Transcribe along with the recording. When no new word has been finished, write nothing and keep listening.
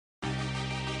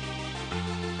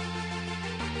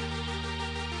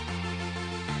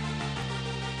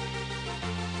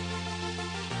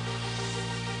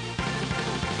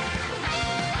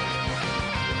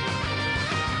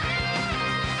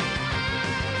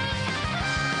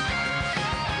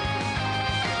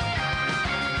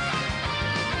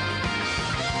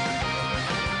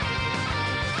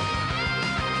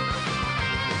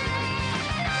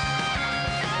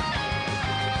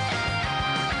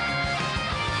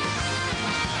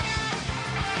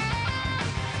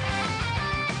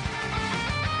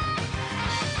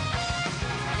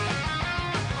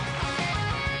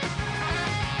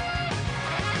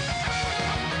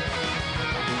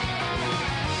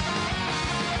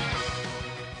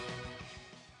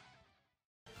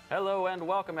Hello and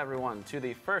welcome everyone to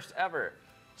the first ever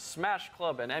Smash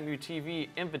Club and MUTV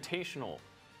Invitational.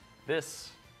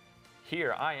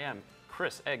 I am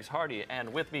Chris Eggs Hardy,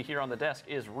 and with me here on the desk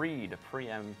is Reed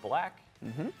Priem Black.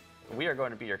 We are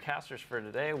going to be your casters for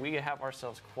today. We have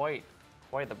ourselves quite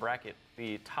the bracket.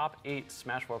 The top 8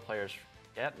 Smash 4 players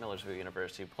at Millersville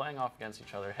University playing off against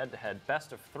each other head-to-head,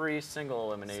 best of 3 single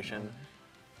elimination.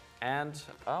 And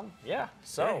yeah,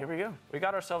 so here we go. We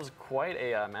got ourselves quite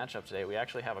a matchup today. We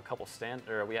actually have a couple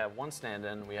we have one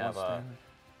stand-in. We have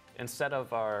instead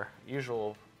of our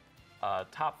usual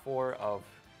top 4 of,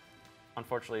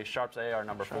 unfortunately, Sharps A, our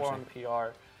number 4 on the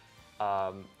PR,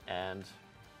 and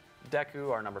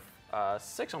Deku, our number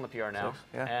 6 on the PR now,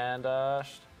 and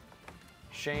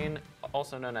Shane,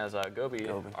 also known as Gobi,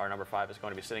 our number 5, is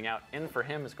going to be sitting out. In for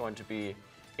him is going to be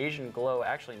Asian Glow,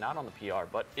 actually not on the PR,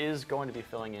 but is going to be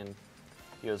filling in.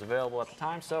 He was available at the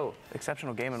time, so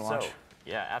exceptional game and watch.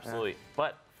 Yeah, absolutely. Yeah.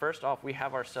 But first off, we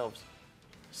have ourselves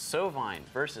Sovine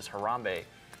versus Harambe.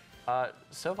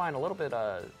 Sovine, a little bit,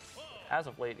 as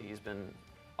of late, he's been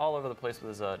all over the place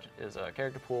with his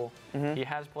character pool. He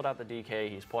has pulled out the DK,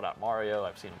 he's pulled out Mario,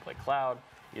 I've seen him play Cloud.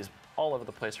 He's all over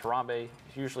the place. Harambe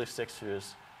usually sticks to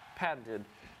his patented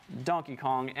Donkey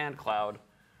Kong and Cloud.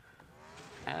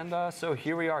 And so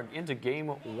here we are into game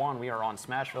 1. We are on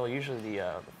Smashville, usually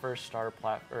the first starter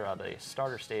the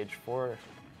starter stage for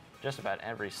just about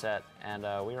every set. And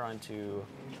we are on to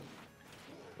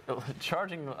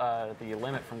charging the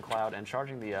limit from Cloud and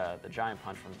charging the giant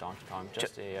punch from Donkey Kong.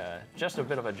 Just a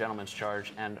bit of a gentleman's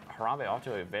charge. And Harambe off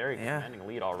to a very commanding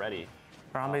lead already.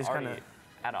 Harambe's already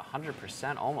at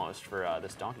 100% almost for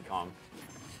this Donkey Kong.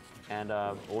 And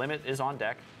limit is on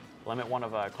deck. Limit, one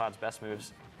of Cloud's best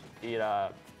moves. It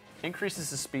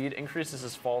increases his speed, increases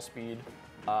his fall speed,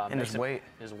 and his weight.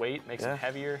 His weight makes him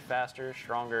heavier, faster,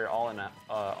 stronger. All in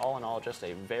all, just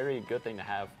a very good thing to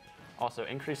have. Also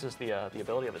increases the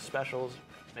ability of his specials,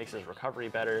 makes his recovery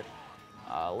better.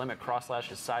 Limit cross slash,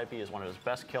 his side B is one of his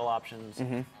best kill options.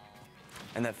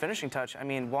 And that finishing touch, I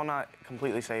mean, while not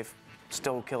completely safe,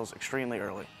 still kills extremely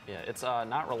early. Yeah, it's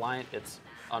not reliant. It's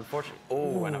unfortunate.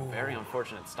 Oh, and a very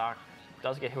unfortunate stock.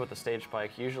 Does get hit with the stage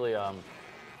spike. Usually,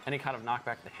 any kind of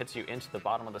knockback that hits you into the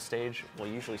bottom of the stage will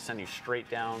usually send you straight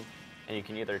down, and you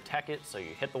can either tech it, so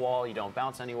you hit the wall, you don't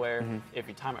bounce anywhere, if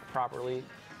you time it properly.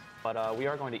 But we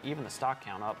are going to even the stock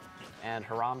count up, and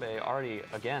Harambe already,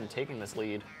 again, taking this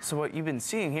lead. So what you've been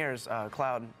seeing here is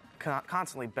Cloud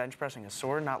constantly bench pressing his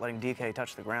sword, not letting DK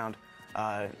touch the ground.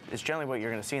 It's generally what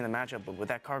you're going to see in the matchup, but with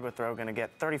that cargo throw, going to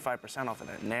get 35% off of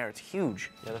that nair. It's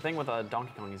huge. Yeah, the thing with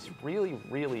Donkey Kong is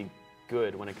really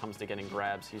good when it comes to getting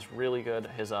grabs. He's really good.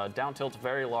 His down tilt's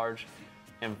very large.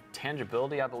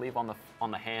 Intangibility, I believe, on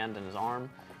the hand and his arm,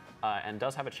 and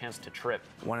does have a chance to trip.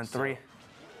 1 and 3.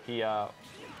 He and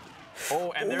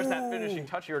there's that finishing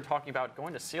touch you were talking about,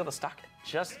 going to seal the stock at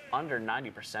just under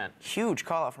 90%. Huge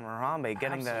call out from Harambe,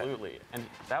 getting that. Absolutely, and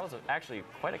that was actually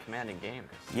quite a commanding game.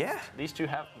 Yeah. These two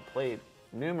have played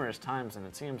numerous times, and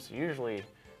it seems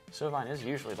Sovine is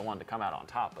usually the one to come out on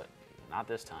top, but not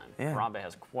this time. Yeah. Harambe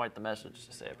has quite the message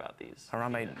to say about these.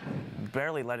 Harambe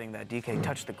barely letting that DK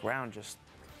touch the ground, just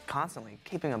constantly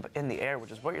keeping him in the air, which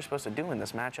is what you're supposed to do in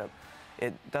this matchup.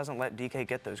 It doesn't let DK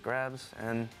get those grabs,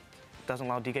 and doesn't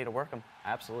allow DK to work him.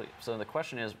 Absolutely. So the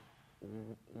question is,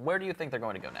 where do you think they're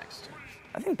going to go next?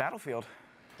 I think Battlefield.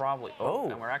 Probably.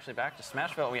 And we're actually back to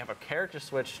Smashville. We have a character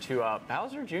switch to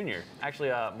Bowser Jr.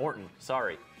 Actually, Morton.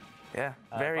 Sorry. Yeah,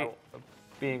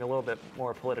 being a little bit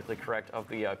more politically correct of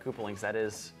the Koopalings, that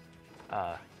is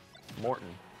Morton.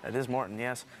 That is Morton,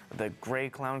 yes. The gray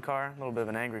clown car, a little bit of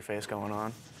an angry face going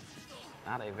on.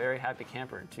 Not a very happy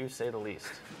camper, to say the least.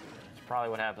 It's probably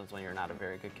what happens when you're not a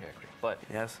very good character. But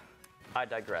yes, I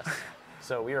digress.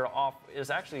 So we are off.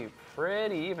 It's actually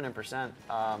pretty even in percent.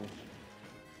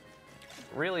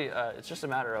 Really, it's just a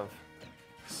matter of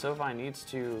Sovine needs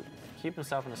to keep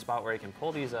himself in a spot where he can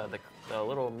pull these the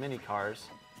little mini cars.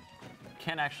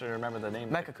 Can't actually remember the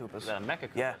name. Mecha Koopas. The Mecha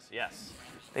Koopas, yes.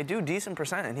 They do decent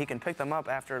percent, and he can pick them up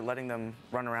after letting them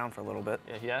run around for a little bit.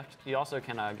 Yeah, he also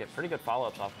can get pretty good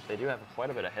follow-ups off. They do have quite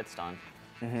a bit of hit stun.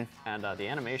 And the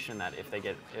animation that if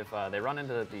they run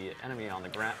into the enemy on the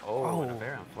ground, and a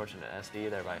very unfortunate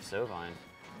SD there by Sovine.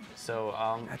 So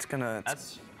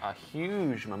that's a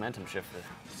huge momentum shift for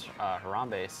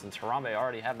Harambe, since Harambe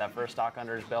already had that first stock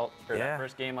under his belt, or that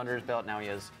first game under his belt. Now he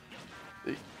has.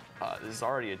 This is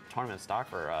already a tournament stock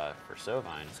for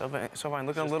Sovine. Sovine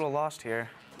looking a little lost here.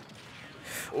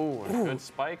 Ooh, a good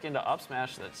spike into up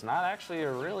smash. That's not actually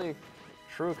a really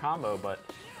true combo, but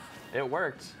it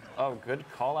worked. Oh, good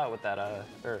call out with that.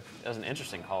 Or that was an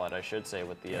interesting call out, I should say,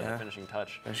 with the finishing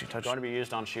touch. Finishing touch. Going to be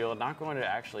used on shield. Not going to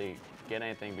actually get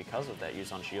anything because of that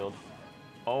use on shield.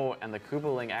 Oh, and the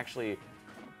Kubeling actually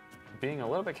being a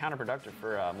little bit counterproductive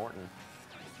for Morton.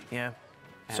 Yeah.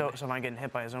 So Mine getting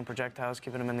hit by his own projectiles,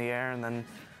 keeping him in the air, and then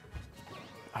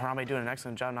Harambe doing an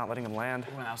excellent job not letting him land.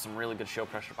 Ooh, and that was some really good shield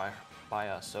pressure by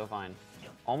Sovine.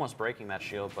 Almost breaking that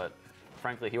shield, but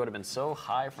frankly, he would have been so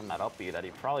high from that up B that he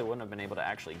probably wouldn't have been able to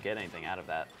actually get anything out of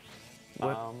that.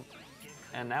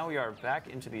 And now we are back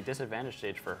into the disadvantage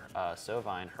stage for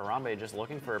Sovine. Harambe just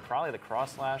looking for probably the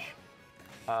cross slash.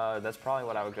 That's probably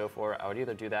what I would go for. I would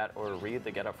either do that or read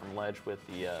the get up from ledge with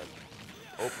the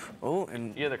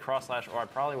and either the cross slash, or I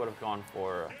probably would have gone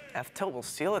for F tilt will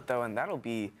seal it though, and that'll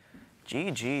be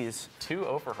GG's.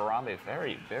 2-0 for Harambe.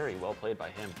 Very, very well played by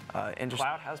him.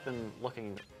 Cloud has been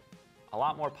looking a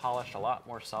lot more polished, a lot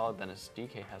more solid than his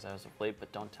DK has as of late,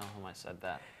 but don't tell him I said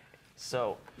that.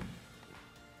 So,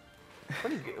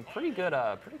 pretty good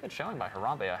showing by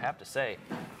Harambe, I have to say.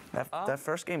 That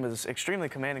first game was extremely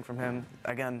commanding from him.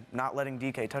 Again, not letting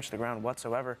DK touch the ground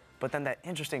whatsoever. But then that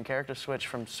interesting character switch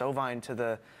from Sovine to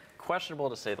the... Questionable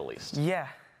to say the least. Yeah.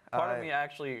 Part of me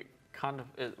actually kind of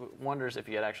wonders if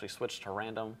he had actually switched to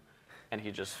random and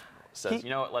he just says, you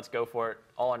know what, let's go for it,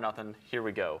 all or nothing, here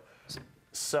we go.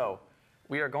 So,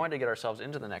 we are going to get ourselves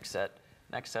into the next set.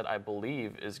 Next set, I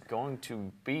believe, is going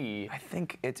to be... I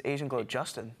think it's Asian Glow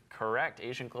Justin. Correct,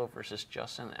 Asian Glow versus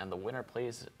Justin, and the winner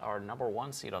plays our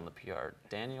 #1 seed on the PR,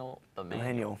 Daniel the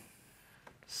Manual.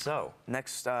 So,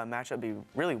 next matchup be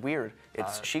really weird.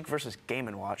 It's Sheik versus Game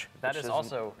 & Watch. That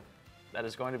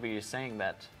is going to be saying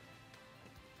that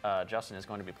Justin is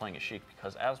going to be playing a Sheik,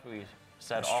 because as we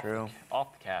said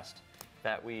off the cast,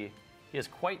 that he has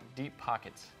quite deep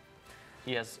pockets.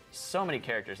 He has so many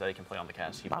characters that he can play on the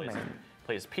cast. He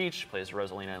plays Peach, plays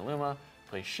Rosalina and Luma,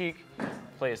 plays Sheik,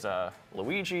 plays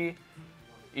Luigi.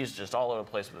 He's just all over the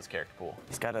place with his character pool.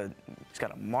 He's got a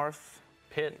Marth,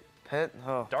 Pit,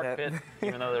 Dark Pit,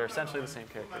 even though they're essentially the same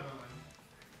character.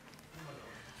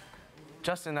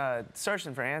 Justin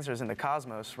searching for answers in the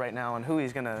cosmos right now on who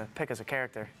he's gonna pick as a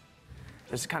character.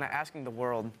 Just kind of asking the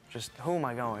world, just who am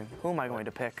I going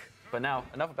to pick? But now,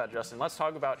 enough about Justin. Let's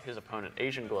talk about his opponent,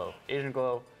 Asian Glow. Asian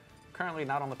Glow, currently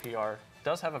not on the PR,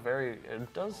 does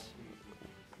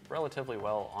relatively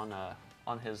well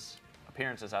on his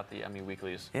appearances at the MU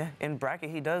Weeklies. Yeah, in bracket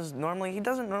he doesn't normally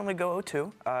go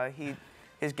 0-2.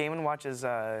 His Game & Watch is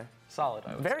solid.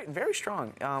 I would say. Very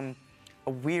strong. A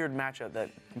weird matchup that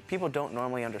people don't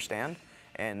normally understand,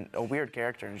 and a weird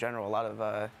character in general.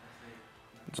 I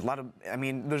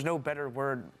mean, there's no better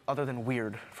word other than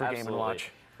weird for Absolutely. Game &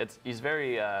 Watch. He's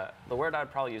very, the word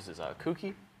I'd probably use is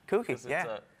kooky. Kooky,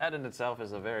 yeah. That in itself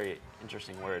is a very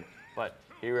interesting word. But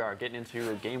here we are, getting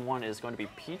into game 1 is going to be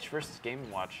Peach versus Game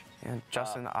 & Watch. And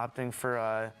Justin opting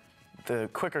for the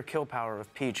quicker kill power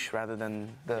of Peach rather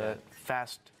than the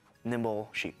fast, nimble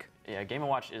Sheik. Yeah, Game &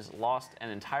 Watch is lost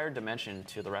an entire dimension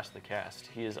to the rest of the cast.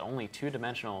 He is only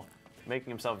 2-dimensional, making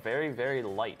himself very, very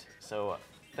light. So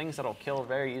things that'll kill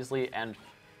very easily. And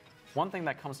one thing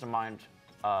that comes to mind,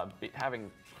 having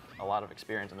a lot of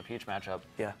experience in the Peach matchup,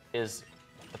 is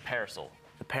the Parasol.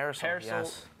 The Parasol,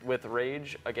 yes. With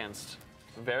Rage against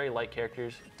very light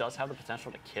characters does have the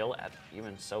potential to kill at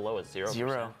even so low as 0%.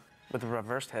 0 with a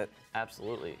reversed hit.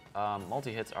 Absolutely.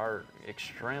 Multi-hits are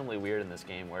extremely weird in this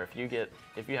game, where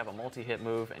if you have a multi-hit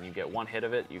move and you get one hit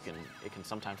of it, it can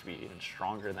sometimes be even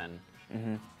stronger than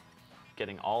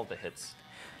getting all of the hits.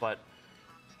 But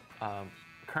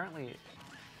currently,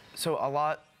 so a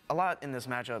lot in this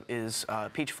matchup is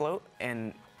Peach float,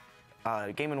 and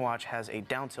Game & Watch has a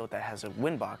down tilt that has a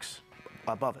win box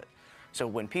above it. So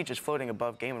when Peach is floating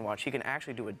above Game & Watch, he can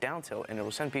actually do a down tilt, and it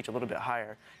will send Peach a little bit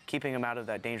higher, keeping him out of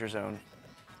that danger zone.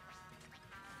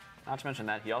 Not to mention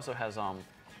that he also has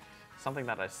something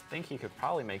that I think he could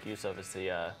probably make use of is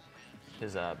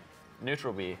his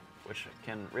neutral B, which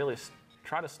can really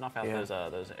try to snuff out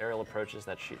those aerial approaches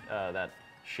that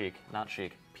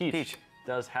Peach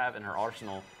does have in her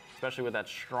arsenal, especially with that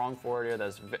strong forward air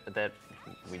that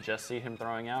we just see him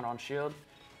throwing out on shield.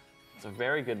 It's a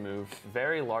very good move,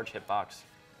 very large hitbox.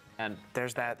 And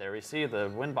there's that. There we see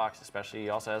the win box, especially. He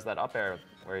also has that up air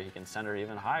where he can send her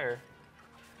even higher.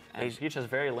 And Peach has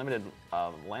very limited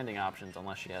landing options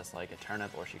unless she has like a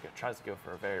turnip, or she tries to go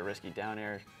for a very risky down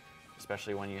air,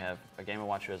 especially when you have a Game &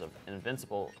 Watch who has an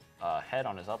invincible head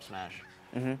on his up smash.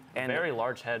 And very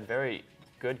large head, very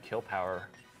good kill power.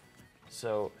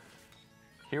 So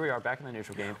here we are back in the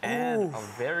neutral game, and a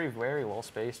very, very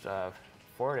well-spaced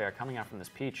forward air coming out from this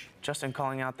Peach. Justin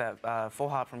calling out that full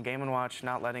hop from Game & Watch,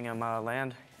 not letting him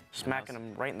land. smacking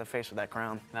him right in the face with that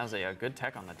crown. That was a good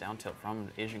tech on the down tilt from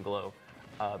Asian Glow.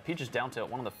 Peach's down tilt,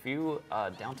 one of the few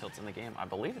down tilts in the game. I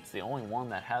believe it's the only one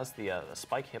that has the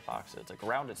spike hitbox. It's a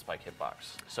grounded spike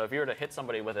hitbox. So if you were to hit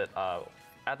somebody with it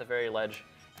at the very ledge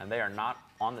and they are not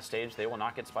on the stage, they will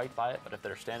not get spiked by it. But if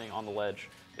they're standing on the ledge,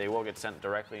 they will get sent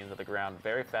directly into the ground.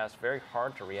 Very fast, very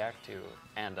hard to react to.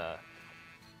 And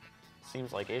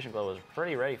seems like Asian Glow was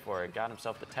pretty ready for it. Got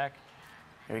himself the tech.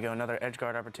 Here we go, another edge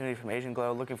guard opportunity from Asian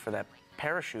Glow, looking for that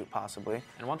parachute possibly.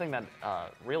 And one thing that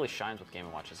really shines with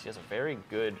Game & Watch is he has a very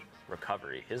good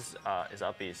recovery. His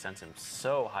up B sends him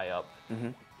so high up.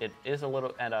 It is a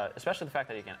little, and especially the fact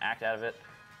that he can act out of it.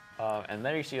 And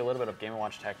then you see a little bit of Game &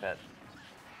 Watch tech that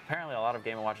apparently a lot of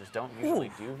Game & Watches don't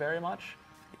usually do very much.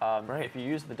 If you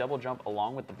use the double jump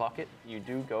along with the bucket, you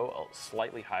do go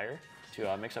slightly higher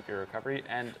to mix up your recovery.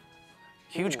 And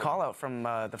huge call out from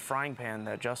the frying pan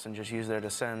that Justin just used there to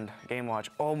send Game & Watch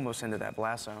almost into that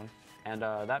blast zone. And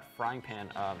that frying pan,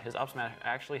 his up smash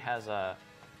actually has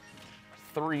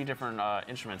 3 different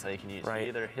instruments that he can use. Right. He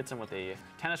either hits him with a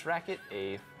tennis racket,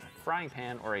 a frying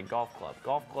pan, or a golf club.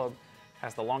 Golf club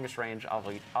has the longest range,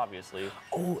 obviously.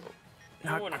 Oh,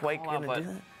 not quite going to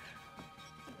do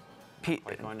that.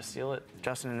 Quite going to steal it.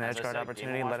 Justin, an edge guard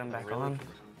opportunity, let him back on.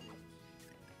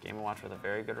 Game & Watch with a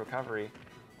very good recovery.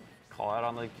 Call out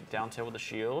on the down tilt with the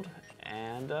shield,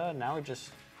 and now we just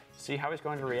see how he's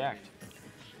going to react.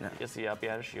 Gets the up, he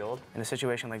had a shield. In a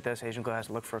situation like this, Asian Glow has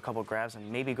to look for a couple grabs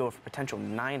and maybe go for potential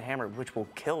 9 hammer, which will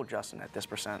kill Justin at this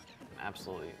percent.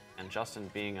 Absolutely. And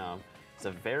Justin being, it's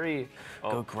a very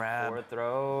go grab. Forward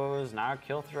throws, not a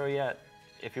kill throw yet.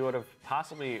 If he would have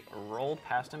possibly rolled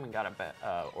past him and got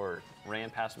a or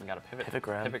ran past him and got a pivot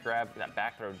grab, that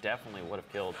back throw definitely would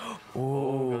have killed.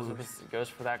 Ooh. Goes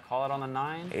for that call out on the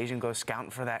 9. Asian Glow scouting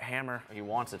for that hammer. He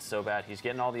wants it so bad. He's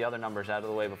getting all the other numbers out of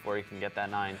the way before he can get that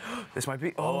 9. This might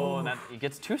be. And he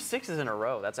gets 2 6s in a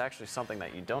row. That's actually something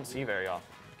that you don't see very often,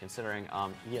 considering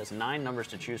he has 9 numbers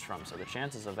to choose from. So the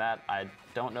chances of that, I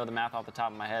don't know the math off the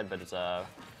top of my head, but it's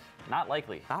not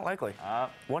likely. Not likely.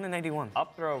 1 in 81.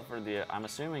 Up throw for the, I'm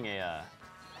assuming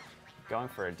going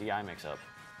for a DI mix-up.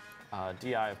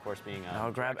 DI, of course, being a...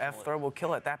 No, grab F throw will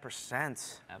kill at that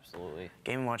percent. Absolutely.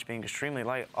 Game & Watch being extremely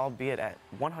light, albeit at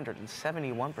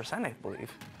 171%, I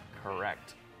believe.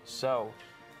 Correct. So,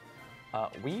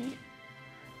 that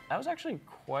was actually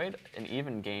quite an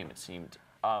even game, it seemed.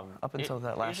 Up until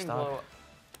that last Asian stock. Glow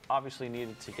obviously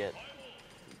needed to get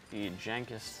the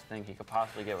jankest thing he could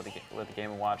possibly get with the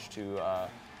Game & Watch to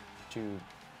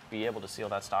be able to seal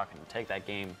that stock and take that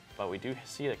game. But we do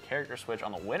see the character switch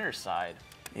on the winner's side.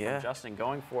 Yeah. Justin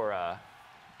going for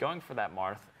that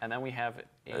Marth, and then we have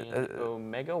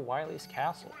Omega Wily's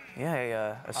Castle.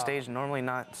 Yeah, a stage normally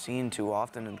not seen too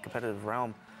often in the competitive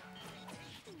realm.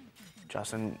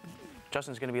 Justin's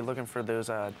going to be looking for those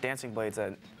dancing blades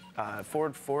that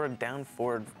forward, down,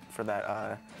 forward for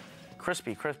that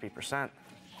crispy percent.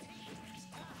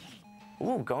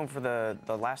 Ooh, going for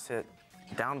the last hit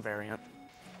down variant.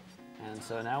 And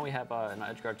so now we have an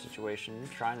edge guard situation,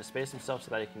 trying to space himself so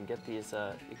that he can get these,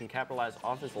 he can capitalize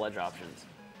off his ledge options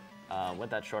with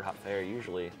that short hop fair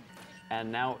usually.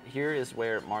 And now here is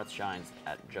where Marth shines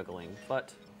at juggling,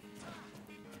 but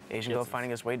Asian Glow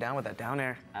finding his way down with that down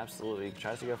air. Absolutely, he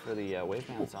tries to go for the wave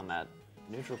bounce on that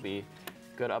neutral B.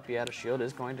 Good up, he had a shield,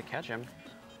 is going to catch him.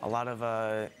 A lot of,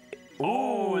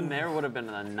 oh, and there would have been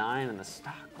a 9 in the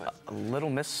stock. But a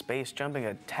little missed space, jumping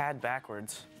a tad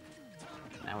backwards.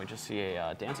 Now we just see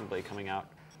a dancing blade coming out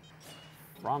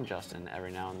from Justin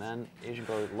every now and then. Asian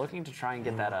Glow looking to try and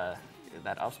get that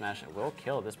up smash. It will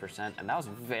kill this percent, and that was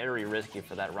very risky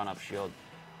for that run-up shield.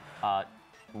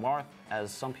 Marth,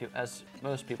 as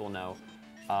most people know,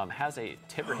 has a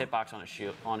tipper hitbox on his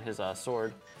shield, on his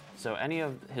sword. So any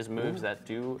of his moves that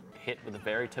do hit with the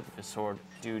very tip of his sword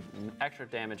do extra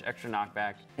damage, extra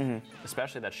knockback,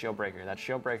 especially that shield breaker. That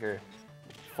shield breaker,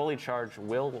 fully charged,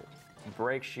 will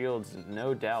break shields,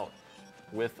 no doubt,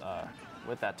 with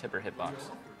that tipper hitbox.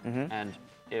 And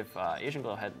if Asian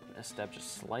Glow had stepped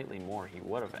just slightly more, he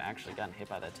would have actually gotten hit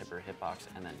by that tipper hitbox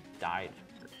and then died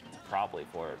probably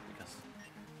for it, because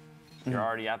you're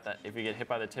already at that. If you get hit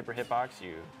by the tipper hitbox,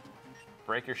 you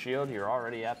break your shield, you're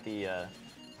already at the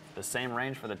same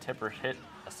range for the tipper hit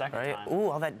a second time. Ooh,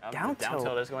 all that down tilt. Down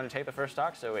tilt is going to take the first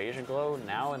stock, so Asian Glow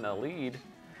now in the lead.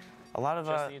 A lot of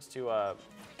just needs to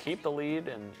keep the lead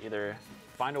and either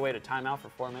find a way to time out for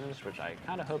 4 minutes, which I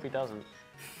kind of hope he doesn't,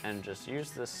 and just use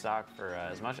this stock for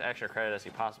as much extra credit as he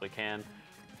possibly can.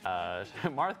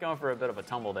 Marth going for a bit of a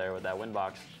tumble there with that win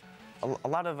box. A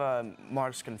lot of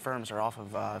Marth's confirms are off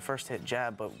of first hit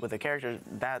jab, but with a character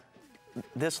that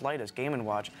this light as Game &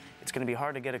 Watch, it's going to be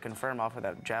hard to get a confirm off of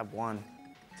that jab 1.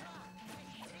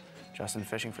 Justin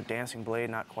fishing for Dancing Blade,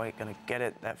 not quite going to get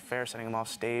it. That fair sending him off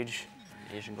stage.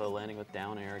 Asian Glow landing with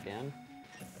down air again.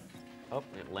 Oh,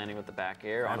 landing with the back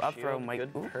air on up shield. throw might,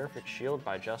 Good, perfect shield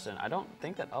by Justin. I don't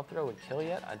think that up throw would kill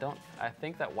yet. I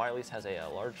think that Wiley's has a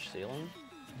large ceiling.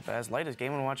 But as light as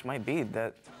Game & Watch might be,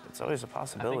 that it's always a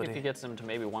possibility. I think if he gets him to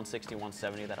maybe 160,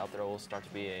 170, that up throw will start to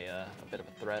be a bit of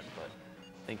a threat. But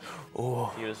I think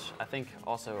he was. I think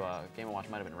also Game & Watch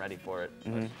might have been ready for it.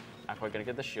 But not quite gonna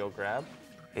get the shield grab.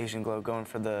 Asian Glow going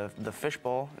for the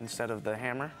fishbowl instead of the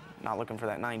hammer. Not looking for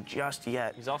that 9 just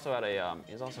yet. He's also at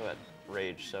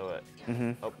rage, so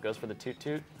goes for the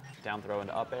toot, down throw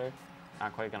into up air.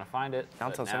 Not quite gonna find it.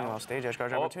 Down tilt sending off stage, edge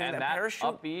guard opportunity. And that parachute.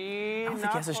 Up B, I don't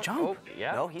think he has his jump. Oh,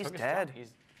 yeah. No, he's dead.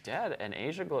 He's dead, and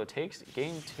Asian Glow takes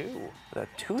game 2. The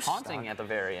 2 Taunting stock. at the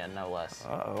very end, no less.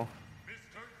 Uh-oh.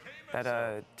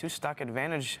 That 2 stock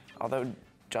advantage, although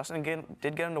Justin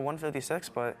did get him to 156,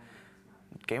 but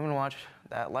Game & Watch,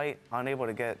 that light, unable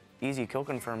to get easy kill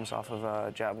confirms off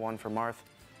of jab 1 for Marth.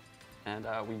 And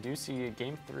we do see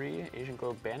game 3, Asian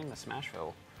Glow banning the Smash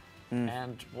Foe.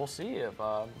 And we'll see if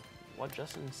what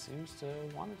Justin seems to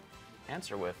want to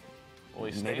answer with. Will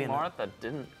he stay Marth? That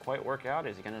didn't quite work out.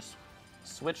 Is he going to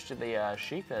switch to the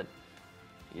Sheik that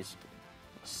he's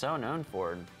so known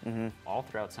for all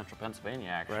throughout central Pennsylvania,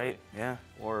 actually? Right, yeah.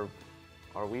 Or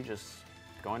are we just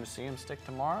going to see him stick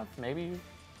to Marth? Maybe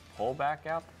pull back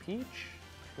out the Peach?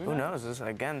 Who knows? This,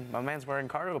 again, my man's wearing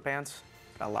cargo pants.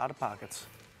 Got a lot of pockets.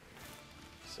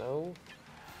 So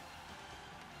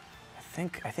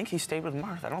I think he stayed with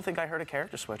Marth. I don't think I heard a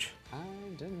character switch. I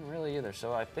didn't really either.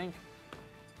 So I think,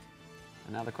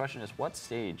 and now the question is, what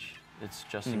stage is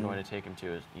Justin going to take him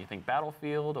to? Do you think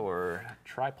Battlefield or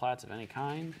triplats of any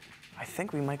kind? I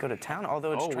think we might go to town,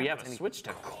 although it's we have a switch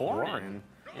to Corrin.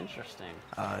 Interesting.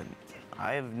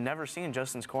 I have never seen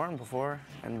Justin's Corrin before,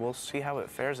 and we'll see how it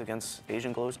fares against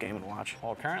Asian Glow's Game & Watch.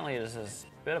 Well, currently it is a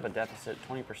bit of a deficit,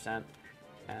 20%.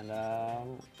 And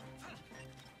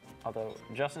although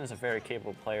Justin is a very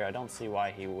capable player, I don't see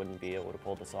why he wouldn't be able to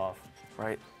pull this off.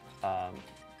 Right.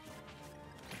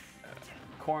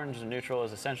 Corrin's neutral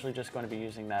is essentially just going to be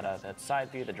using that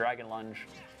side B, the Dragon Lunge,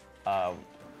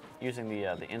 using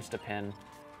the Insta Pin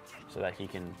so that he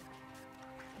can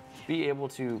be able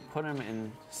to put him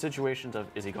in situations of,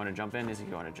 is he going to jump in, is he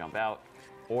going to jump out,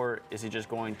 or is he just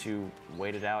going to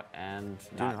wait it out and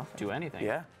not do anything?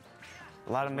 Yeah.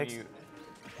 A lot of mixed.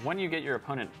 When you get your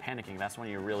opponent panicking, that's when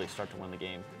you really start to win the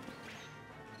game.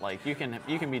 Like, you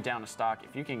can be down a stock.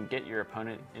 If you can get your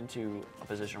opponent into a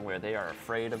position where they are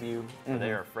afraid of you, or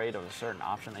they are afraid of a certain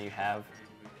option that you have,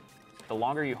 the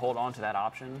longer you hold on to that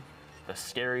option, the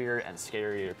scarier and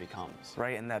scarier it becomes.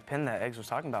 Right, and that pin that Eggs was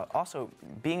talking about, also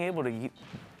being able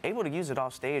to use it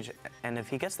off stage, and if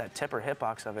he gets that tip or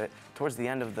hitbox of it towards the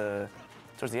end of the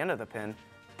pin,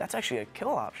 that's actually a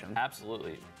kill option.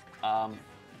 Absolutely.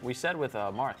 We said with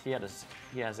Marth, he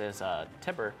has his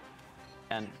tipper,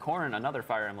 and Corrin, another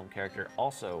Fire Emblem character,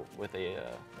 also with a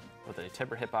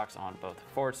tipper hitbox on both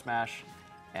forward smash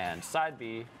and side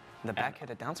B. The back hit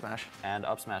a down smash. And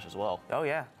up smash as well. Oh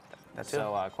yeah, that's it.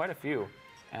 So quite a few.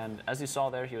 And as you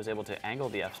saw there, he was able to angle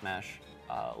the F smash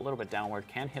a little bit downward,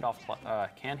 can hit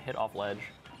off ledge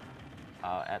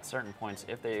at certain points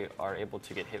if they are able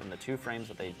to get hit in the 2 frames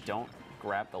that they don't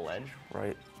grab the ledge.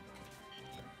 Right.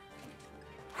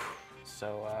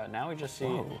 So now we just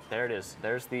see, there it is.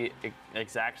 There's the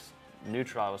exact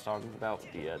neutral I was talking about,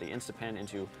 the insta pin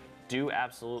into do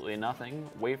absolutely nothing,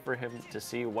 wait for him to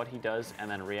see what he does, and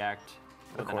then react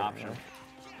with an option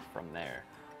from there.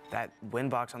 That win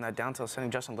box on that down tilt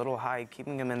sending Justin a little high,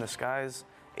 keeping him in the skies.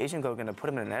 Asian Glow going to put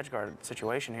him in an edge guard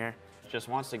situation here. Just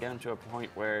wants to get him to a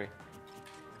point where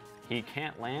he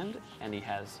can't land, and he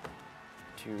has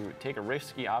to take a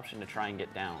risky option to try and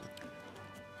get down.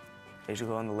 Asian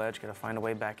Glow on the ledge, got to find a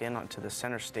way back in onto the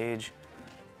center stage.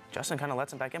 Justin kind of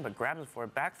lets him back in, but grabs him for a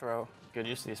back throw. Good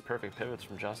use of these perfect pivots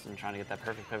from Justin, trying to get that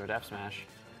perfect pivot F smash.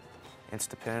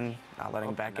 Insta pin, not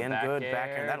letting back in. Good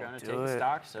back in, that'll do it.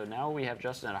 Stock. So now we have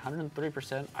Justin at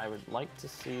 103%. I would like to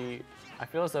see, I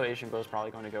feel as though Asian Glow is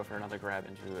probably going to go for another grab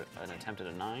into an attempt at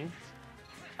a 9.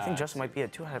 I think Justin might be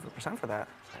at 200% for that.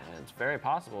 It's very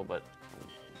possible, but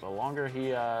the longer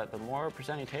the more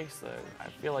percent he takes, I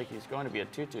feel like he's going to be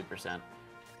at 2%.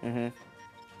 There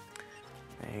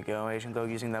you go, Asian Glow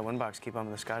using that win box, keep him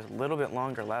in the skies a little bit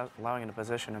longer, allowing him to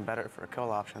position and better for a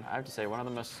kill option. I have to say, one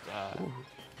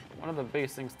of the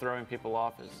biggest things throwing people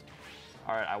off is,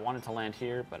 all right, I wanted to land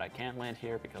here, but I can't land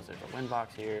here because there's a win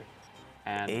box here.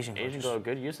 And Asian Glow,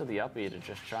 good use of the up B to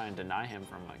just try and deny him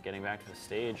from getting back to the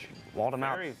stage. Walled him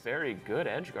out. Very, very good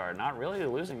edge guard. Not really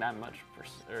losing that much,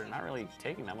 or not really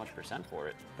taking that much percent for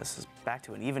it. This is back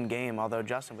to an even game, although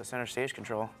Justin with center stage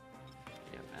control.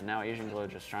 Yeah, and now Asian Glow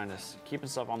just trying to keep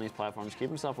himself on these platforms, keep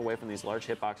himself away from these large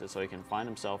hitboxes so he can find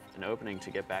himself an opening to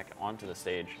get back onto the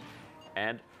stage.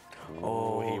 And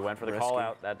he went for the call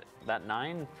out. That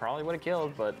 9 probably would have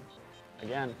killed, but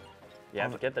again, you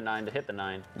have to get the 9 to hit the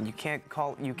 9. You can't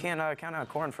count out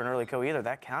Corn for an early KO either.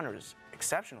 That counter is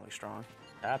exceptionally strong.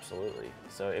 Absolutely.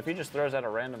 So if he just throws out a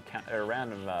random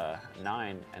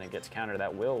 9 and it gets countered,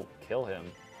 that will kill him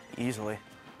Easily.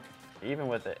 even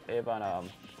with it.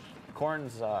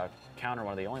 Corn's counter,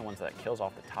 one of the only ones that kills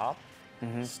off the top,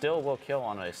 still will kill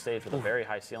on a stage with a very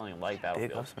high ceiling like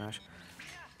Battlefield. Big up smash.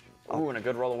 Ooh, and a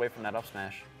good roll away from that up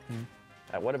smash.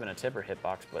 That would have been a tipper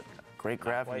hitbox, but Great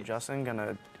grab from Justin.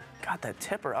 Got that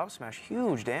tipper up smash.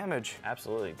 Huge damage.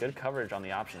 absolutely good coverage on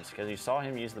the options because you saw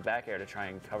him use the back air to try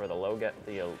and cover the low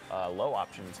low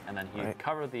options, and then he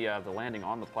covered the landing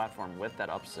on the platform with that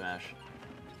up smash.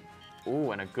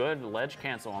 Ooh, and a good ledge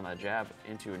cancel on that jab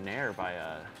into Nair by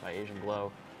Asian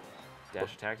Glow.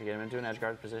 Dash attack to get him into an edge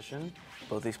guard position.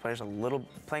 Both these players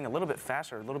playing a little bit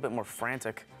faster, a little bit more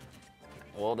frantic.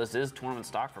 Well, this is tournament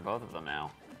stock for both of them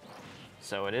now.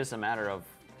 So it is a matter of...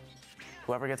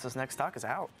 Whoever gets this next stock is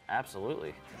out.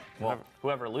 Absolutely. Well,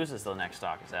 whoever loses the next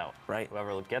stock is out. Right.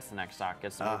 Whoever gets the next stock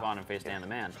gets to move on and face Dan the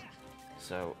Man.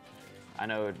 So I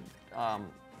know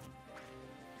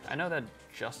that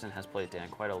Justin has played Dan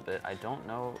quite a bit. I don't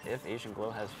know if Asian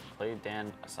Glow has played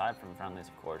Dan, aside from friendlies,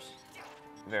 of course,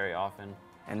 very often.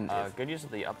 And good use of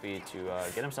the up B to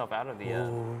get himself out of the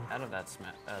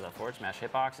the forward smash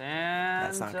hitbox, and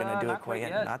that's not going to do it quite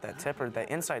yet. Not that tipper.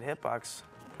 That inside hitbox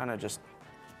kind of just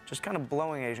kind of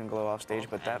blowing Asian Glow off stage,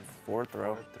 but that forward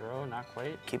throw, not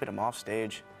quite. keeping him off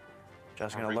stage.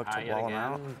 Just going to look to wall him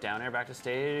out. Down air back to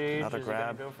stage. Another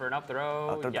grab. Go for an up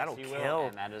throw. Yes, that'll he kill. will,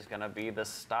 and that is going to be the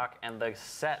stock and the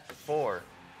set for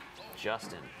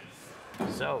Justin.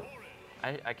 So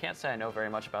I can't say I know very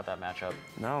much about that matchup.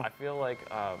 No. I feel like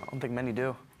I don't think many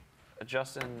do.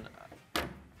 Justin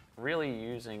really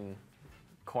using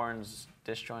Corn's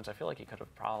disjoints. I feel like he could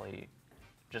have probably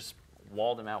just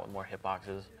walled him out with more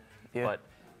hitboxes. Yeah. But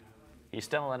he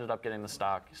still ended up getting the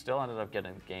stock, still ended up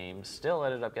getting the game, still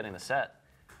ended up getting the set,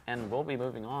 and we'll be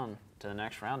moving on to the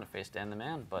next round to face Dan the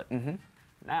Man. But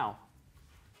now,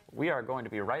 we are going to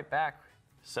be right back,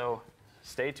 so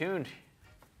stay tuned.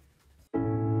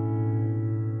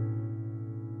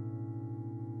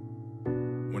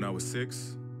 When I was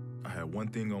 6, I had one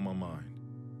thing on my mind.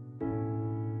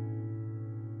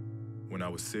 When I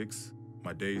was 6,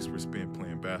 my days were spent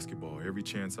playing basketball every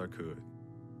chance I could.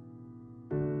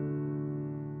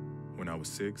 When I was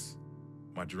 6,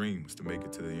 my dream was to make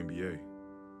it to the NBA.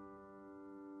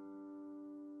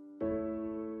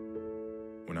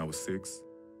 When I was 6,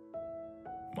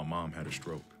 my mom had a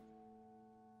stroke.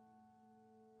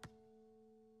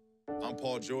 I'm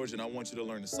Paul George, and I want you to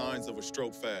learn the signs of a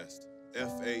stroke fast.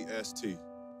 F-A-S-T.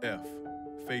 F,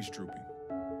 face drooping.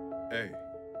 A,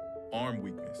 arm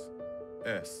weakness.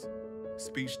 S,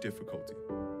 speech difficulty.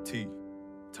 T,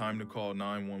 time to call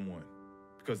 911.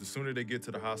 Because the sooner they get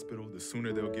to the hospital, the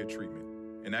sooner they'll get treatment.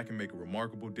 And that can make a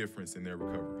remarkable difference in their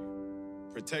recovery.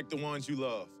 Protect the ones you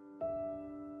love.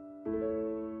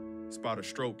 Spot a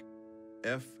stroke,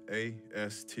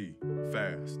 F-A-S-T,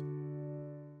 fast.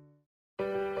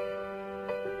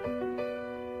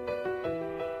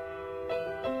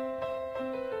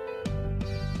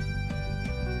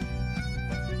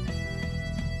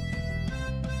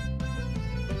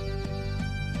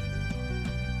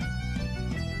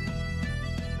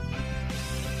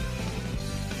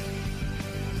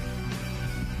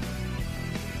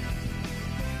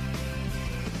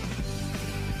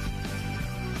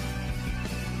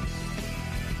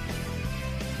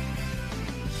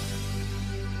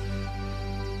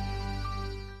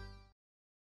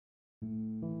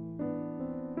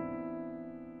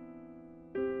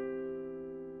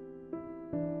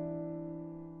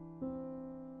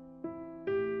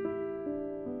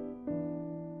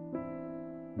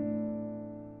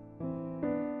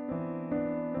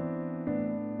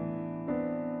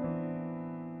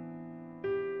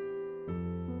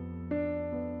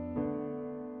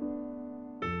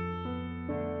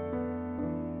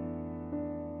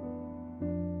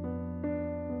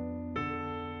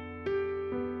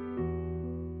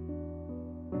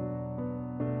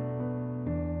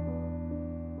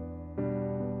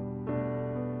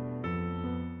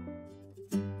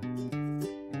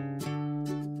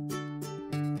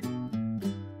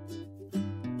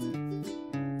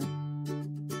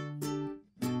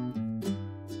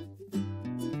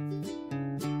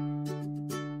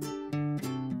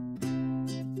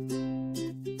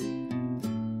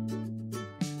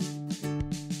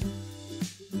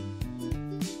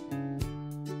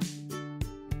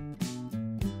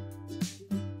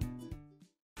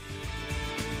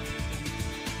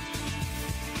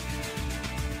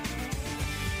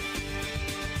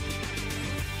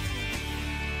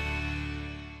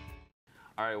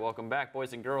 right, welcome back,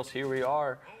 boys and girls. Here we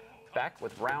are, back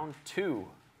with round 2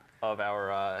 of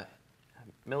our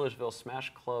Millersville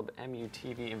Smash Club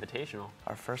MUTV Invitational.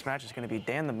 Our first match is going to be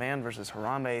Dan the Man versus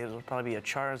Harambe. It'll probably be a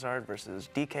Charizard versus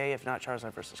DK, if not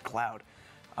Charizard versus Cloud.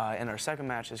 And our second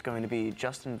match is going to be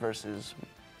Justin versus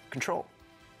Control.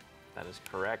 That is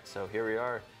correct. So here we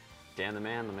are, Dan the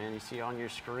man you see on your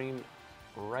screen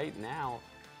right now.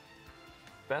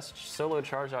 Best solo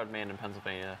Charizard man in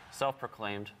Pennsylvania,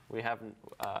 self-proclaimed. We have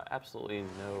absolutely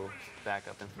no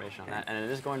backup information on that, and it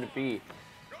is going to be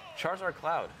Charizard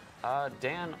Cloud.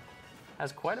 Dan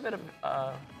has quite a bit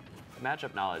of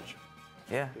matchup knowledge.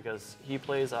 Yeah. Because he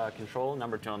plays Control,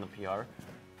 number 2 on the PR,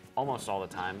 almost all the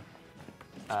time.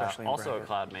 Especially in also bracket. a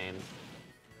Cloud main.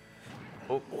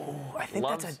 Oh, I think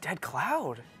that's a dead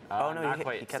Cloud. Oh no, not he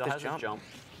quite. kept Still his has jump. his jump.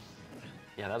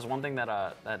 Yeah, that's one thing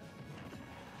that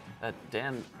that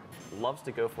Dan loves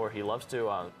to go for. He loves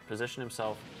to position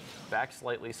himself back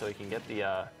slightly so he can get the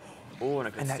and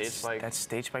a good stage spike. That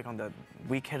stage spike on the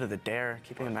weak hit of the dare,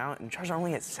 keeping him out. And Charizard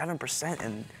only at 7%,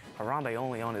 and Harambe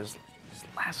only on his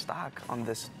last stock on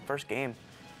this first game.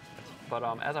 But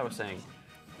as I was saying,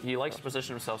 he likes to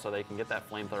position himself so they can get that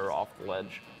flamethrower off the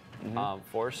ledge.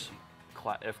 Force,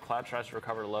 if Cloud tries to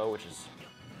recover low, which is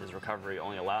his recovery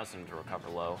only allows him to recover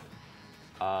low,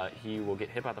 he will get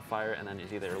hit by the fire, and then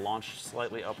he's either launched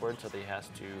slightly upward so that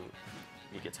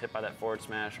he gets hit by that forward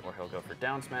smash, or he'll go for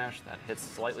down smash that hits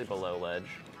slightly below ledge.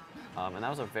 And that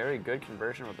was a very good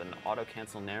conversion with an auto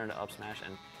cancel nair into up smash,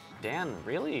 and Dan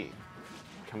really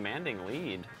commanding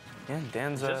lead. Yeah,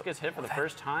 Dan's Just gets hit for the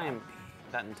first time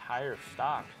that entire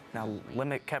stock. Now,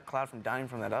 Limit kept Cloud from dying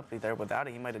from that up B there. Without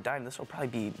it, he might have died, and this will probably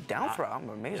be down throw. I'm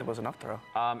amazed it was an up throw.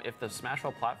 If the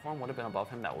Smashville platform would have been above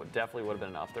him, that definitely would have been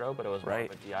an up throw, but it was more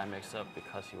of a DI mix-up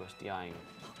because he was DIing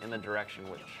in the direction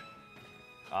which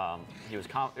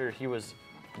he was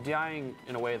DIing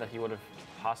in a way that he would have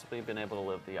possibly been able to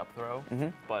live the up throw,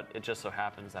 but it just so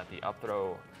happens that the up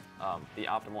throw, the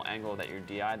optimal angle that you're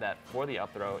DI'd at for the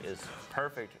up throw is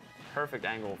perfect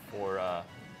angle for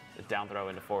the down throw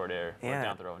into forward air, or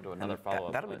down throw into another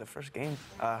follow-up. That'll be the first game.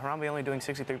 Harambe only doing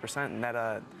 63%, and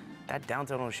that down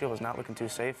tilt on the shield was not looking too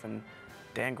safe, and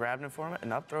Dan grabbed him for him,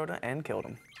 and up throwed it, and killed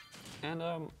him.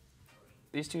 And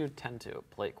these two tend to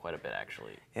play quite a bit,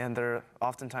 actually. And they're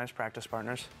oftentimes practice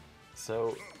partners.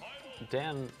 So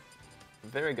Dan,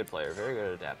 very good player, very good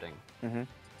at adapting.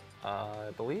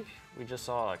 I believe we just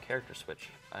saw a character switch.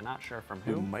 I'm not sure from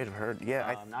who. You might have heard. Yeah.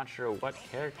 I'm not sure what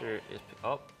character is.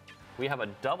 Oh, we have a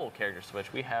double character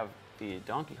switch. We have the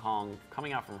Donkey Kong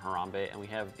coming out from Harambe, and we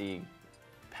have the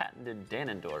patented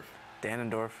Danendorf.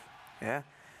 Danendorf, yeah.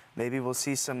 Maybe we'll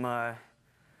see some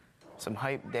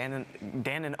hype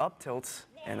Danon up tilts,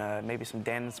 and maybe some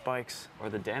Danon spikes. Or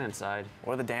the Danon side.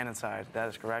 Or the Danon side, that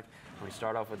is correct. We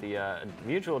start off with the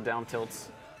mutual down tilts,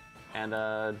 and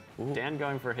Dan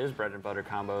going for his bread and butter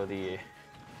combo, the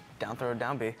down throw,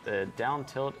 down B. The down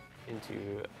tilt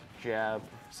into jab,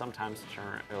 sometimes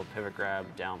it'll pivot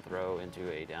grab, down throw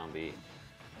into a down B.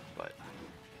 But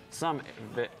some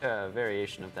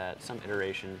variation of that, some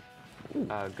iteration.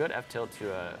 Good F tilt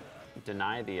to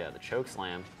deny the choke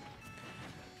slam.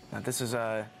 Now this is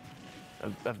a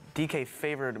DK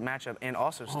favored matchup and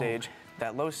also stage.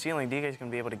 That low ceiling, DK is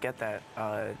going to be able to get that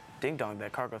ding dong,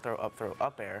 that cargo throw,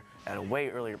 up air at a way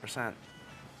earlier percent.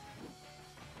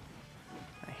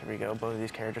 Here we go, both of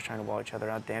these characters trying to wall each other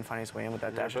out. Dan finding his way in with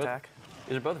that dash attack.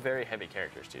 These are both very heavy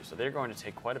characters too, so they're going to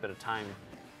take quite a bit of time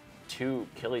to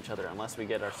kill each other unless we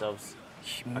get ourselves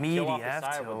a kill off the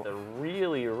side with the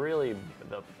really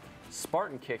the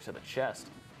Spartan kick to the chest.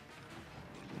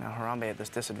 Now Harambe at this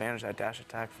disadvantage, that dash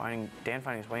attack, Dan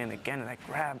finding his way in again, and that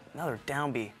grab, another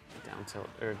down B. Down tilt,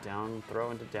 or down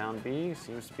throw into down B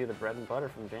seems to be the bread and butter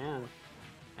from Dan.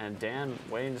 And Dan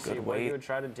waiting to see what he would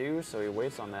try to do, so he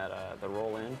waits on that the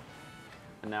roll in.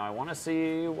 And now I want to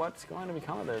see what's going to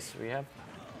become of this.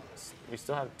 We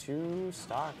still have 2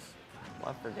 stocks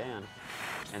left for Dan.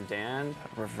 And Dan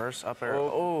reverse up air.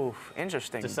 Oh,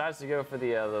 interesting. Decides to go for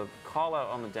the call out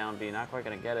on the down B. Not quite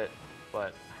going to get it,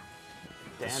 but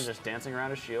Dan just dancing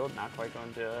around his shield, not quite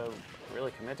going to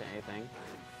really commit to anything.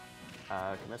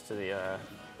 Commits to the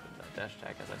dash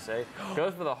attack, as I say.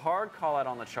 Goes for the hard call out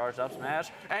on the charged up smash,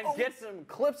 and gets him,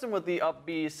 clips him with the up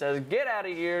B, says, "Get out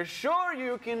of here, sure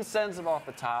you can," sends him off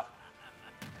the top.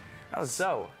 That was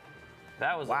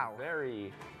a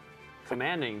very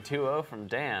commanding 2-0 from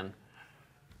Dan.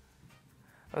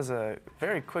 That was a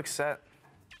very quick set.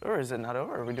 Or is it not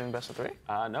over? Are we doing best of 3?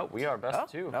 No, we are best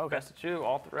of 2. Okay. Best of 2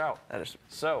 all throughout. That is.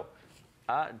 So,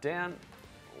 Dan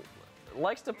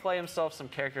likes to play himself some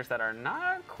characters that are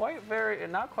not quite good.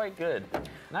 Not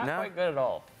quite good at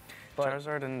all.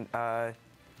 Charizard and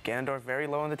Ganondorf very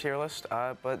low on the tier list,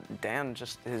 but Dan,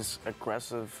 just his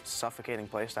aggressive, suffocating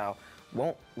playstyle,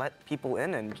 won't let people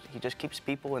in, and he just keeps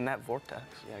people in that vortex.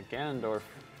 Yeah, Ganondorf,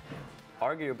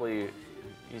 arguably,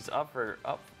 he's up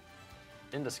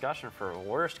in discussion for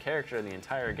worst character in the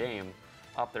entire game,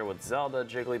 up there with Zelda,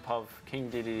 Jigglypuff, King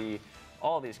Dedede,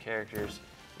 all these characters,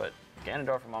 but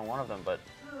Ganondorf among one of them, but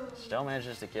still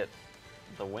manages to get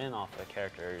the win off a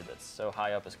character that's so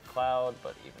high up as Cloud,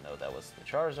 but even though that was the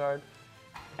Charizard,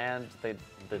 and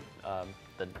the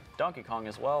Donkey Kong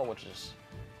as well, which is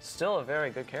still a very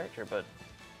good character, but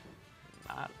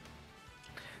not.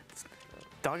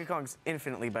 Donkey Kong's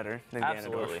infinitely better than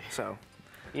Absolutely. Ganondorf. So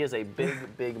He is a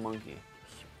big, big monkey.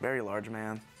 very large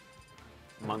man.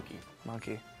 Monkey.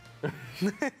 Monkey. And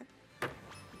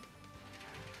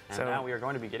So- now we are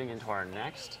going to be getting into our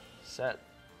next set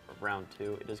of round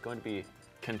 2. It is going to be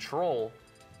Control,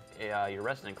 your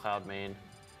resident Cloud main.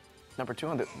 Number two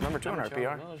on our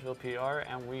PR. Millersville PR,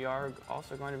 and we are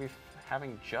also going to be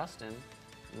having Justin,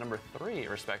 number 3,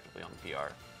 respectively, on the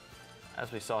PR.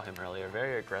 As we saw him earlier,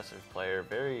 very aggressive player,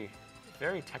 very,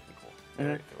 very technical.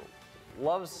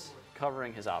 Loves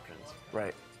covering his options.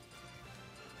 Right.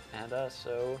 And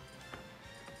so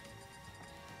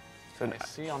I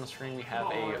see on the screen we have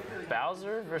a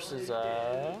Bowser versus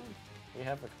we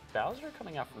have a Bowser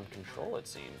coming out from Control, it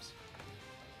seems.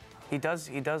 He does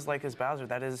like his Bowser.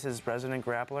 That is his resident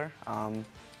grappler.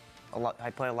 I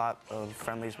play a lot of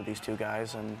friendlies with these two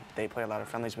guys, and they play a lot of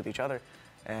friendlies with each other.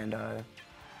 And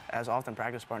as often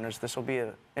practice partners, this will be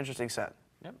an interesting set.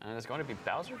 Yep, and it's going to be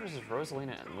Bowser versus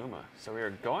Rosalina and Luma. So we are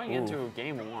going into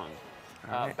game 1.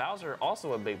 right. Bowser,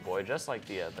 also a big boy, just like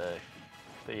the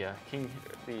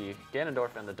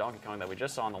Ganondorf and the Donkey Kong that we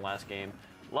just saw in the last game.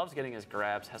 Loves getting his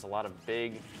grabs, has a lot of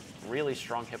big, really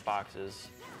strong hitboxes.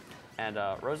 And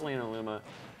Rosalina and Luma,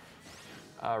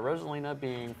 Rosalina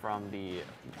being from the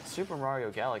Super Mario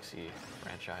Galaxy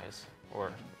franchise,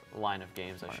 or line of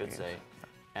games, I should say.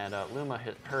 And Luma,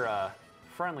 her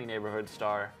friendly neighborhood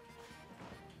star.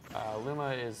 Luma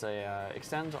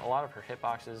extends a lot of her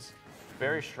hitboxes,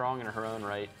 very strong in her own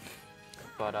right.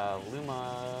 But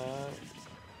Luma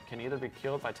can either be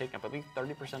killed by taking up at least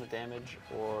 30% of damage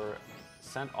or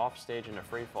sent off stage into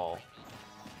free fall.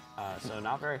 So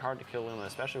not very hard to kill Luma,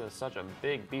 especially with such a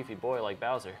big, beefy boy like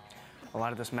Bowser. A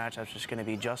lot of this matchup's just going to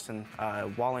be Justin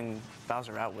walling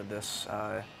Bowser out with this.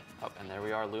 Oh, and there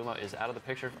we are. Luma is out of the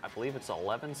picture. I believe it's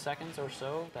 11 seconds or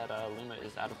so that Luma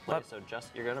is out of play. So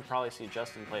you're going to probably see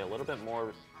Justin play a little bit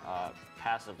more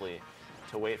passively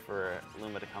to wait for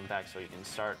Luma to come back so you can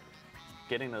start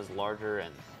getting those larger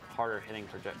and harder hitting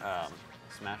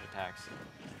smash attacks and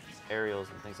aerials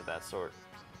and things of that sort.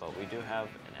 But we do have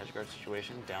an edge guard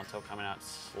situation. Down tilt coming out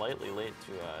slightly late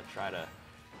to try to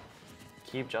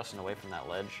keep Justin away from that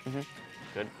ledge.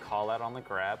 Good call out on the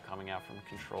grab coming out from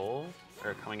Control,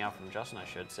 or coming out from Justin, I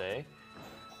should say.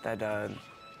 That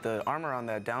the armor on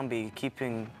that down B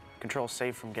keeping Control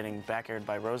safe from getting back aired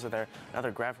by Rosa there.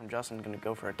 Another grab from Justin, going to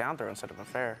go for a down throw instead of a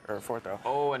fair or a forward throw.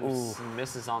 Oh, and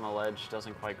misses on the ledge,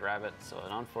 doesn't quite grab it. So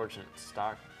an unfortunate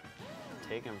stock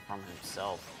taken from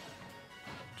himself.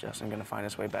 Justin going to find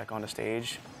his way back on the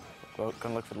stage. Going to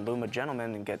look for the Luma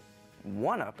gentleman and get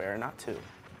one up air, not two.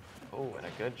 Oh, and a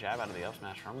good jab out of the up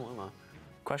smash from Luma.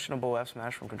 Questionable F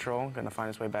smash from Control. Going to find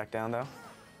his way back down though.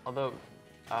 Although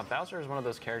Bowser is one of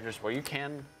those characters where you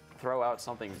can throw out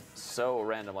something so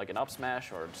random like an up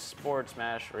smash or forward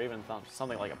smash or even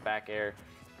something like a back air,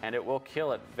 and it will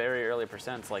kill at very early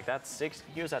percents. Like that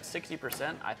he was at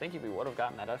 60%. I think if he would have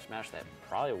gotten that up smash, that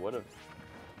probably would have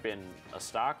been a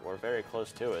stock or very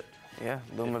close to it. Yeah,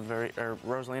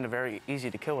 Rosalina very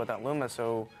easy to kill without Luma,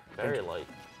 so very light.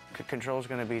 Control's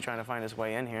going to be trying to find his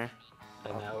way in here.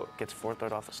 And now gets fourth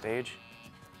thrown off the stage.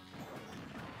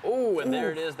 Oh, and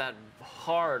there it is, that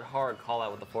hard call out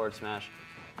with the forward smash.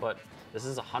 But this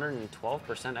is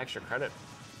 112% extra credit.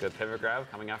 Good pivot grab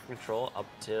coming out from Control, up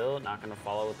tilt, not going to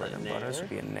follow with the nair. This would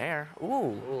be a nair.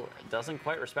 Ooh, doesn't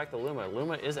quite respect the Luma.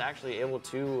 Luma is actually able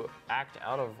to act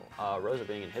out of Rosa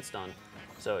being in hit stun.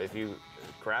 So if you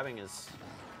grabbing is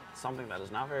something that is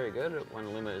not very good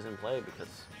when Luma is in play, because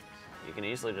you can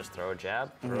easily just throw a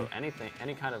jab, throw any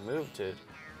kind of move to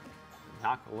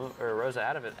knock Rosa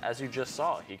out of it. As you just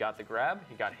saw, he got the grab,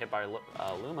 he got hit by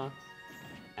Luma,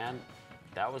 and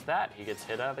that was that. He gets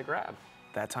hit out of the grab.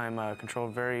 That time, Control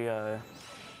very.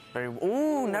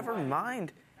 Ooh, never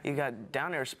mind. He got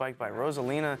down air spiked by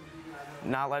Rosalina,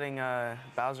 not letting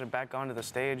Bowser back onto the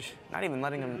stage, not even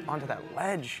letting him onto that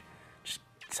ledge, just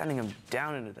sending him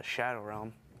down into the Shadow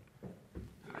Realm.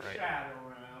 All right.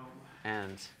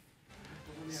 And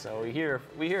So we hear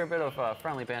a bit of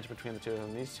friendly banter between the two of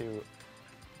them. These two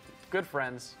good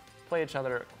friends play each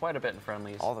other quite a bit in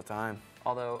friendlies. All the time.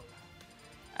 Although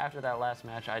after that last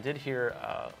match, I did hear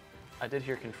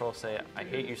Control say, "I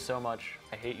hate you so much.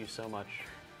 I hate you so much."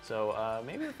 So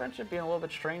maybe the friendship being a little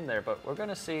bit strained there, but we're going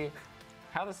to see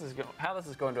how this is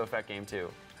going to affect Game 2.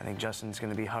 I think Justin's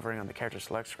going to be hovering on the character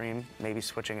select screen, maybe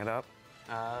switching it up.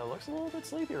 Looks a little bit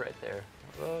sleepy right there.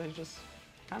 Well, he's just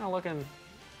kind of looking,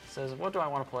 says, what do I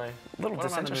want to play? A little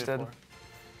disinterested.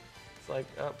 It's like,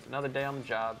 oh, another day on the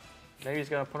job. Maybe he's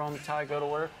going to put on the tie, go to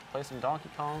work, play some Donkey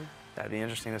Kong. That'd be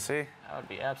interesting to see. That would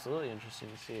be absolutely interesting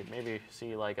to see. Maybe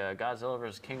see like a Godzilla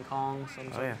vs. King Kong,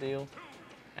 some sort of deal.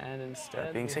 And instead,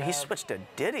 that being said, he switched to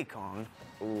Diddy Kong.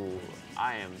 Ooh,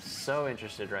 I am so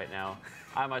interested right now.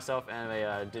 I myself am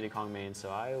a Diddy Kong main, so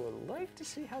I would like to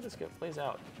see how this plays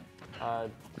out. Now,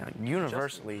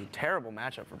 universally terrible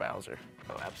matchup for Bowser.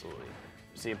 Oh, absolutely.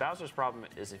 See, Bowser's problem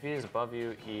is if he is above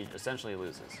you, he essentially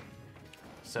loses.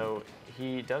 So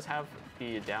he does have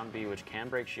the down B, which can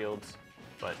break shields,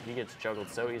 but he gets juggled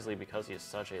so easily because he is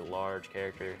such a large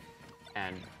character.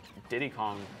 And Diddy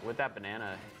Kong, with that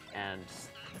banana and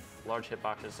large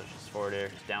hitboxes such as forward air,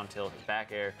 down tilt,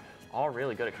 back air, all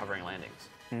really good at covering landings.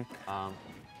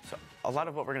 So a lot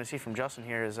of what we're going to see from Justin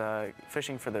here is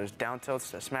fishing for those down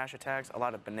tilts, the smash attacks, a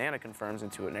lot of banana confirms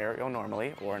into an aerial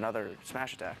normally, or another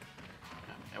smash attack.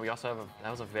 And we also have that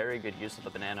was a very good use of the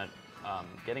banana,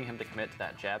 getting him to commit to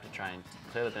that jab to try and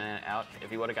clear the banana out. If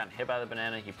he would have gotten hit by the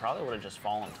banana, he probably would have just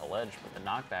fallen to ledge with the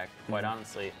knockback, quite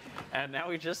honestly. And now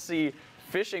we just see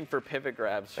fishing for pivot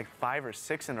grabs. Like 5 or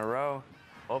 6 in a row.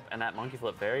 Oh, and that monkey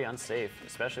flip, very unsafe,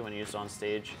 especially when used on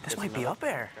stage. This might be up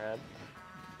air. Grab.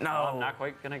 No. I'm not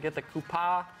quite gonna get the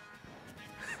Koopa.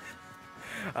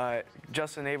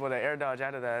 Justin able to air dodge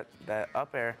out of that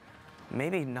up air.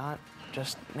 Maybe not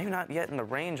yet in the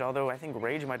range, although I think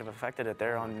rage might have affected it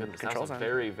there on control. That was a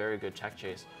very, very good tech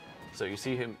chase. So you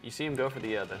see him go for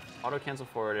the auto cancel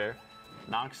forward air,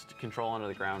 knocks control under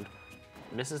the ground,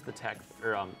 misses the tech,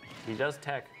 or he does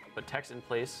tech, but tech's in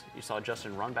place. You saw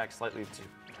Justin run back slightly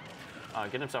to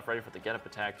get himself ready for the get up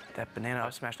attack. That banana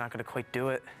up smash not gonna quite do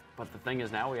it. But the thing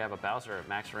is, now we have a Bowser at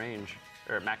max range,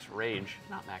 or max rage,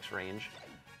 not max range.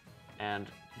 And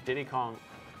Diddy Kong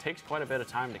takes quite a bit of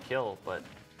time to kill, but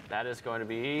that is going to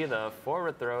be the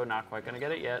forward throw, not quite going to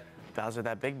get it yet. Bowser,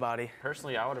 that big body.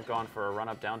 Personally, I would have gone for a run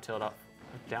up, down tilt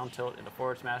into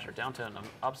forward smash, or down tilt into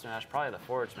up smash. Probably the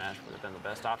forward smash would have been the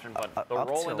best option, but the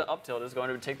roll into up tilt is going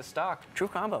to take the stock. True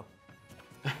combo.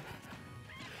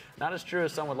 Not as true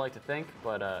as some would like to think,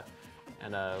 but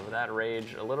with that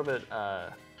rage, a little bit.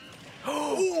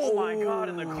 Oh my God!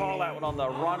 And the call out on the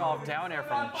runoff down air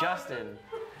from Justin.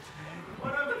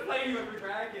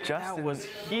 That was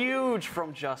huge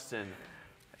from Justin.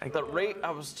 I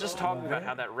was just talking about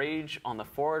how that rage on the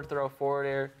forward throw, forward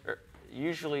air,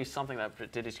 usually something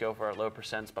that Diddy's go for at low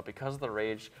percents, but because of the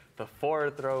rage, the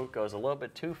forward throw goes a little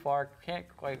bit too far. Can't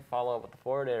quite follow up with the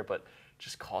forward air, but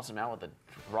just calls him out with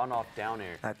a runoff down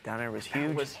air. That down air was huge.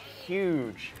 It was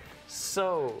huge.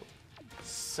 So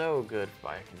good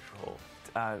by Control.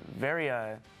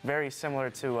 Very similar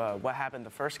to what happened the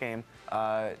first game.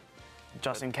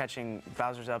 Justin catching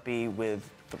Bowser's up B with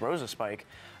the Rosa spike.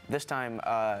 This time,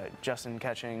 Justin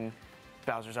catching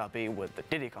Bowser's up B with the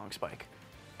Diddy Kong spike.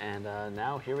 And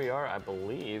now here we are, I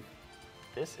believe.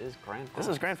 This is Grand Finals.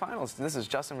 This is Grand Finals. This is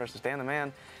Justin versus Dan the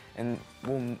Man. And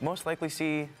we'll most likely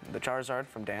see the Charizard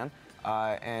from Dan.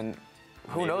 And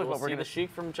who knows what we're going to see. The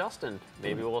Sheik from Justin.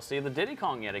 Maybe we'll see the Diddy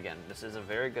Kong yet again. This is a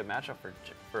very good matchup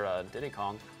for Diddy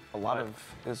Kong. A lot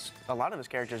of his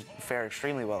characters fare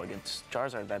extremely well against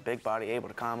Charizard. That big body, able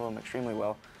to combo him extremely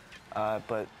well.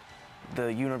 But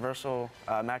the universal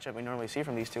matchup we normally see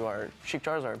from these two are Sheik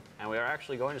Charizard. And we are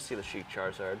actually going to see the Sheik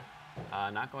Charizard.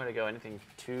 Not going to go anything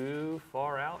too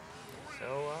far out.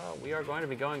 So we are going to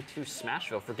be going to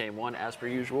Smashville for Game 1 as per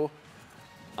usual.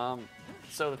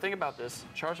 So the thing about this,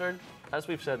 Charizard, as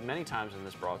we've said many times in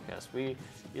this broadcast,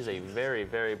 he's a very,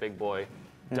 very big boy.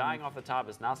 Dying off the top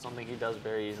is not something he does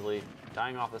very easily.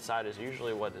 Dying off the side is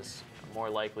usually what is more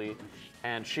likely.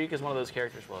 And Sheik is one of those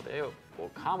characters, well, they will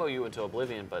combo you into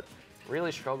oblivion, but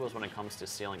really struggles when it comes to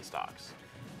stealing stocks.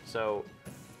 So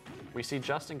we see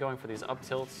Justin going for these up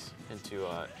tilts into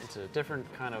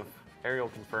different kind of aerial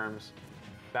confirms.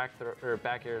 Back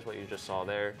air is what you just saw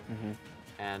there.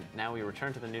 And now we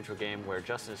return to the neutral game where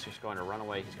Justin is just going to run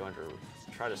away. He's going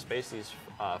to try to space these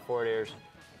forward airs,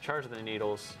 charge the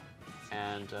needles,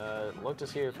 and look to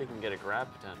see if we can get a grab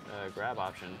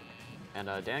option. And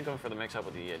Dan going for the mix-up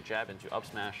with the jab into up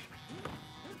smash.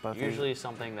 Usually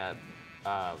something that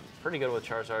pretty good with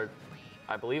Charizard.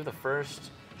 I believe the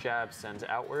first jab sends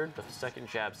outward, the second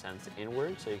jab sends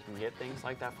inward, so you can get things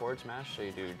like that forward smash. So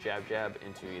you do jab, jab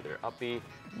into either up B,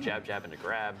 jab, jab into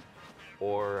grab,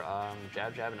 or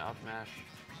jab, jab into up smash.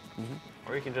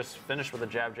 Or you can just finish with a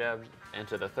jab, jab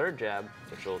into the third jab,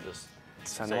 which will just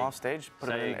Send them off stage, put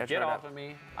them in the edge get guard off out. of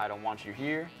me, I don't want you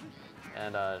here.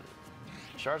 And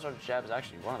Charizard's jab is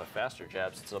actually one of the faster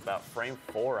jabs. It's about frame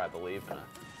 4, I believe.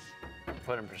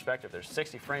 Put in perspective, there's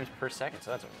 60 frames per second, so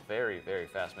that's a very, very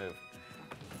fast move.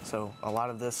 So a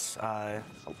lot of this,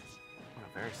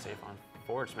 Very safe on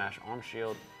forward smash, on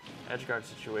shield, edge guard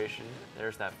situation.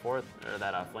 There's that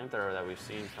flamethrower that we've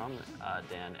seen from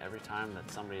Dan every time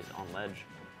that somebody's on ledge.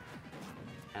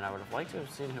 And I would have liked to have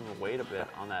seen him wait a bit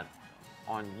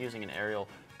on using an aerial,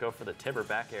 go for the tip or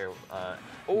back air.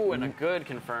 And a good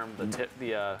confirm,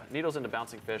 the needles into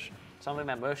bouncing fish, something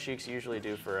that most Sheiks usually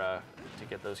do for to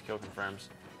get those kill confirms.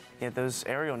 yeah, those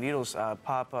aerial needles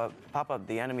pop up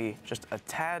the enemy just a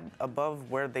tad above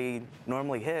where they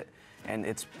normally hit, and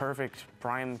it's perfect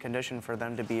prime condition for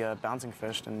them to be bouncing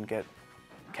fished and get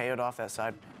KO'd off that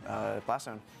side blast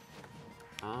zone.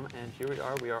 And here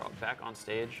we are back on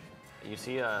stage. You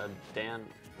see Dan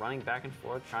running back and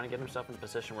forth, trying to get himself in a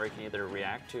position where he can either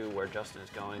react to where Justin is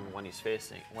going when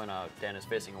Dan is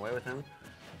facing away with him,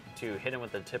 to hit him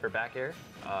with the tip or back air.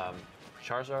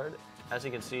 Charizard, as you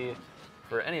can see,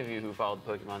 for any of you who followed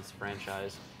the Pokemon's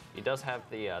franchise, he does have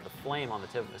the flame on the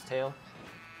tip of his tail.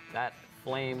 That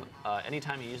flame,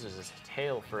 anytime he uses his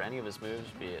tail for any of his moves,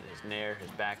 be it his nair, his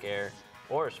back air,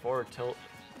 or his forward tilt,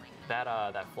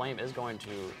 that flame is going to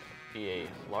be a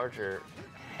larger,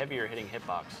 heavier hitting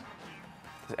hitbox.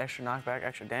 There's extra knockback,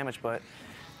 extra damage, but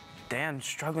Dan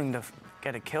struggling to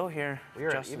get a kill here. We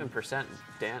are at even percent.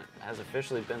 Dan has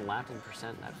officially been lapped in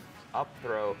percent. That up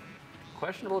throw,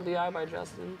 questionable DI by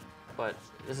Justin, but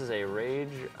this is a Rage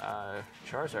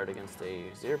Charizard against a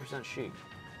 0% Sheik.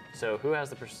 So who has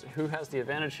the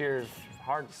advantage here is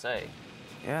hard to say.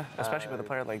 Yeah, especially with a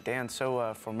player like Dan,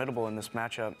 so formidable in this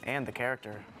matchup, and the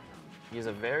character. He's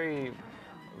a very,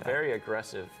 very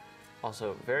aggressive,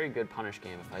 also very good punish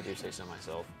game, if I do say so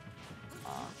myself.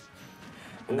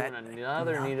 And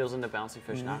another needles into bouncing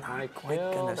fish, not going to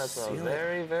kill. That's a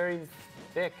very, very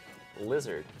thick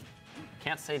lizard.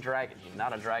 Can't say dragon. He's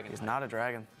not a dragon. He's not a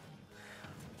dragon.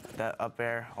 That up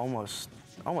air almost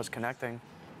connecting.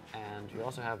 And you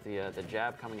also have the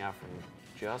jab coming out from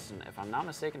Justin. If I'm not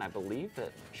mistaken, I believe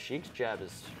that Sheik's jab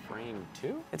is frame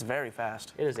 2. It's very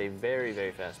fast. It is a very,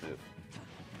 very fast move.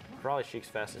 Probably Sheik's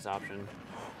fastest option.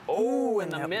 Oh,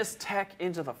 and the missed tech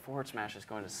into the forward smash is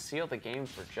going to seal the game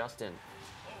for Justin.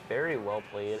 Very well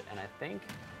played, and I think,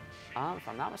 if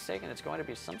I'm not mistaken, it's going to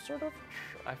be some sort of,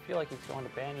 I feel like he's going to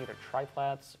ban either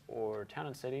Triplats or Town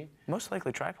and City. Most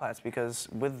likely Triplats, because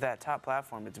with that top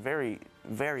platform, it's very,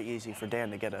 very easy for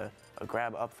Dan to get a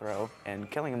grab up throw and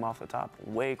killing him off the top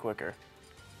way quicker.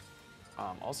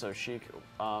 Also, Sheik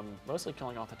mostly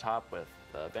killing off the top with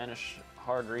the Vanish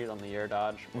hard read on the air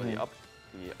dodge, or the up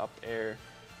air.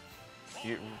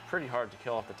 Pretty hard to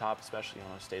kill off the top, especially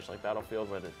on a stage like Battlefield,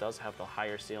 where it does have the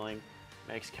higher ceiling.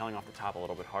 Makes killing off the top a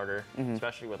little bit harder,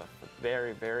 especially with a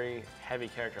very, very heavy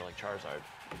character like Charizard.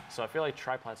 So I feel like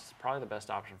Triplats is probably the best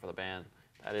option for the ban.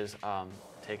 That is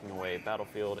taking away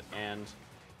Battlefield and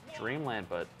Dreamland,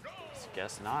 but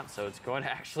guess not. So it's going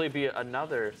to actually be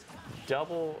another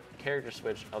double character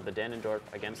switch of the Danendorf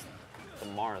against the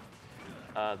Marth.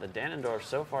 The Danendorf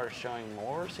so far is showing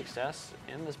more success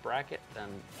in this bracket than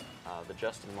the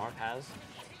Justin Marth has,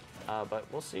 but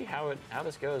we'll see how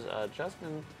this goes.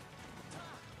 Justin,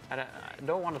 I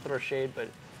don't want to throw shade, but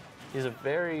he's a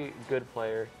very good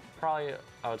player. Probably,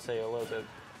 I would say, a little bit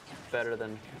better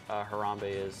than Harambe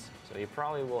is. So he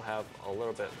probably will have a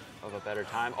little bit of a better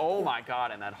time. Oh my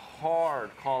God, and that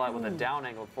hard call out with a down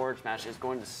angled forward smash is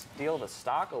going to steal the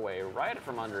stock away right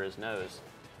from under his nose.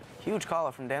 Huge call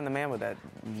out from Dan the Man with that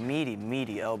meaty,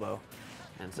 meaty elbow.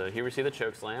 And so here we see the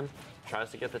choke slam.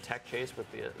 Tries to get the tech chase with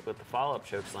the follow-up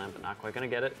choke slam, but not quite going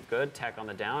to get it. Good tech on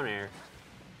the down air.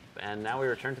 And now we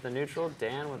return to the neutral.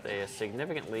 Dan with a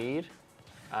significant lead.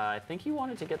 I think he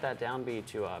wanted to get that down B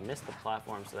to miss the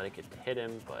platform so that he could hit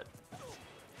him, but...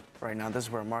 Right now, this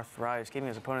is where Marth thrives, keeping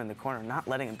his opponent in the corner, not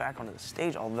letting him back onto the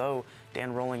stage, although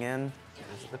Dan rolling in.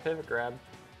 This is the pivot grab.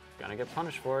 Gonna get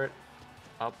punished for it.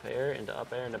 Up air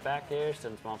into back air,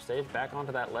 sends him off stage, back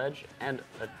onto that ledge, and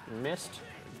a missed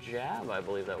jab, I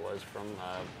believe that was, from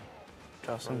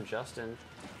Justin,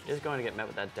 is going to get met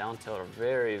with that down tilt, a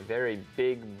very, very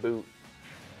big boot.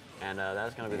 And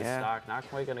that's going to be the stock. Not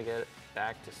quite going to get it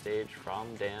back to stage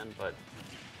from Dan, but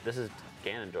this is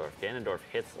Ganondorf. Ganondorf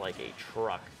hits like a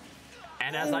truck.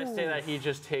 And as I say that, he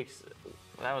just takes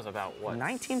That was about what?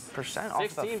 19%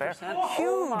 off the fair. 16%? Huge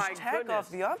Oh my tech goodness.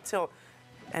 off the up tilt.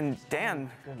 And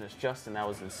Dan, Goodness, Justin, that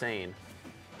was insane.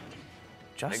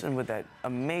 Justin with that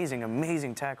amazing,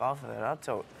 amazing tech off of that up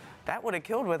tilt. That would have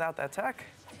killed without that tech.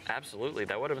 Absolutely.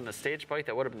 That would have been the stage spike,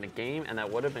 that would have been the game, and that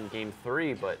would have been game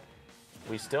 3, but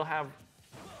we still have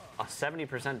a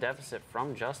 70% deficit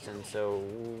from Justin, so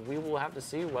we will have to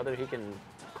see whether he can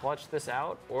clutch this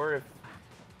out or if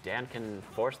Dan can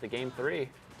force the game 3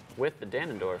 with the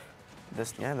Danendorf.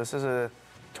 This is a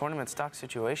tournament stock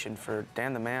situation for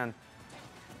Dan the Man.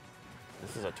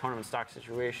 This is a tournament stock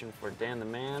situation for Dan the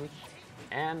Man,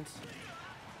 and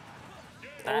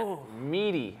that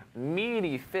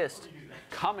meaty fist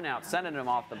coming out, sending him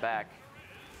off the back.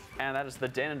 And that is the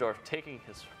Danendorf taking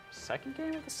his second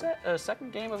game of the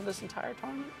second game of this entire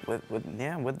tournament.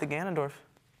 With the Ganondorf.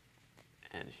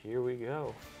 And here we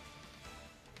go.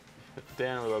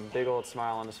 Dan with a big old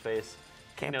smile on his face.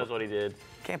 He knows what he did.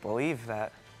 Can't believe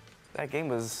that. That game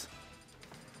was,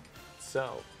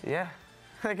 So, yeah.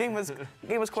 That game was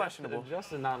questionable.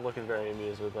 Justin not looking very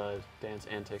amused with Dan's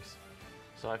antics.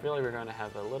 So I feel like we're going to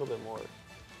have a little bit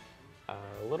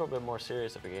more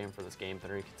serious of a game for this game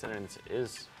 3, considering this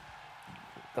is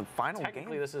The final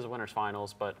technically game. this is winners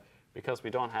finals, but because we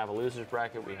don't have a losers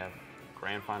bracket, we have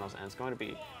grand finals, and it's going to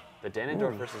be the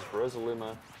Danendorf versus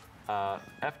Rosaluma.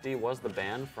 FD was the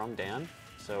ban from Dan,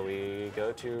 so we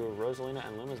go to Rosalina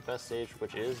and Luma's best stage,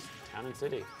 which is Town and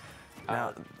City.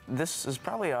 Now, this is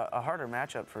probably a harder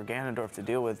matchup for Ganondorf to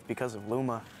deal with because of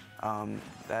Luma.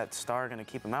 That star going to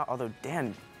keep him out, although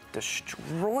Dan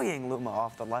destroying Luma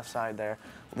off the left side there,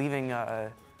 leaving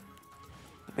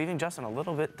Justin a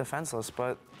little bit defenseless.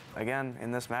 But again,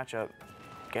 in this matchup,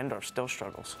 Ganondorf still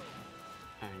struggles.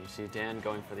 And you see Dan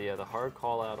going for the hard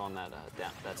call out on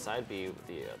that side B with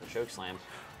the choke slam.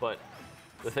 But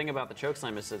the thing about the choke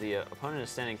slam is that the opponent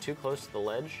is standing too close to the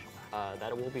ledge.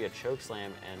 That will be a choke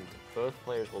slam, and both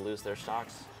players will lose their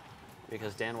stocks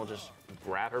because Dan will just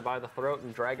grab her by the throat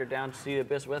and drag her down to the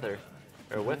abyss with her,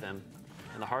 or with him.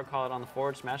 And the hard call out on the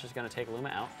forward smash is going to take Luma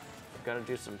out. We've got to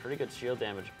do some pretty good shield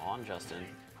damage on Justin.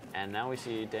 And now we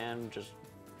see Dan just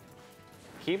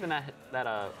keeping and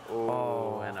a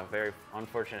very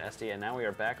unfortunate SD. And now we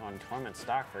are back on tournament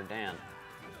stock for Dan.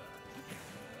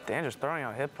 Dan just throwing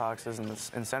out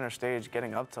hitboxes in center stage,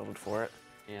 getting up tilted for it.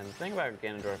 And the thing about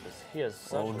Ganondorf is he has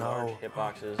such large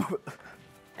hitboxes,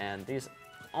 and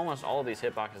almost all of these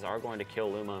hitboxes are going to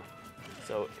kill Luma.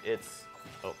 So it's,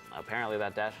 apparently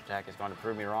that dash attack is going to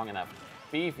prove me wrong in that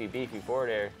beefy forward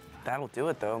air. That'll do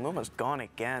it though. Luma's gone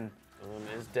again.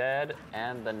 Luma is dead,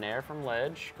 and the Nair from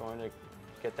ledge going to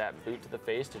get that boot to the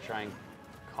face to try and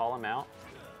call him out.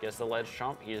 Gets the ledge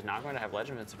trump. He is not going to have ledge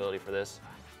invincibility for this.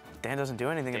 Dan doesn't do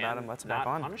anything about him. Let's back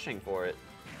on. Not punishing for it.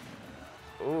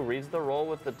 Ooh, reads the roll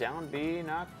with the down B.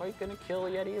 Not quite going to kill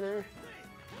yet either.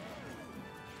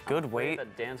 Good I'm weight. afraid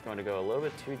that Dan's going to go a little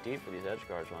bit too deep for these edge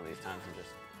guards one of these times and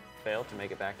just fail to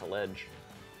make it back to ledge.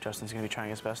 Justin's going to be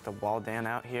trying his best to wall Dan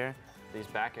out here. These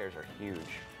back airs are huge.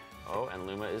 Oh, and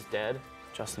Luma is dead.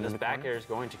 Justin This in the back corner. air is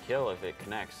going to kill if it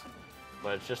connects.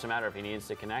 But it's just a matter of he needs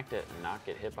to connect it and not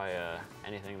get hit by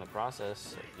anything in the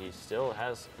process. He still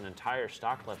has an entire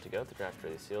stock left to go through after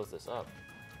he seals this up.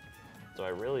 So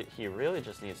he really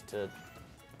just needs to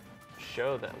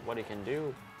show that what he can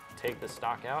do, take the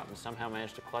stock out and somehow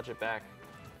manage to clutch it back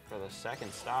for the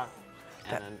second stock.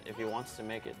 And then if he wants to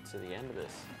make it to the end of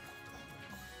this.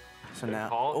 So Good now,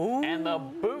 call. ooh. And the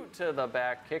boot to the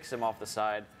back kicks him off the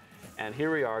side. And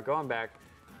here we are going back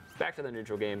to the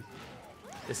neutral game.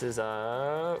 This is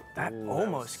that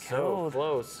almost killed. So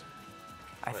close.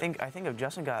 I think if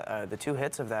Justin got the 2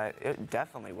 hits of that, it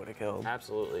definitely would have killed.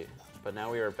 Absolutely. But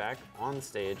now we are back on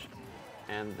stage,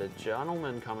 and the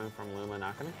gentleman coming from Luma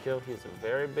not going to kill. He's a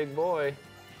very big boy.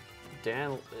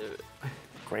 Dan.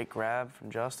 Great grab from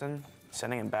Justin,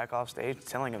 sending him back off stage,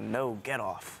 telling him no, get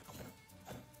off.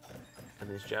 And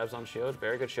these jabs on shield,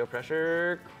 very good shield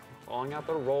pressure. Calling out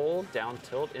the roll, down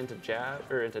tilt into jab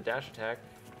or into dash attack.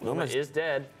 Luma is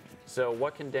dead. So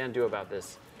what can Dan do about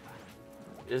this?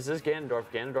 Is this Ganondorf?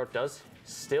 Ganondorf does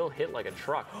still hit like a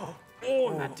truck. Oh,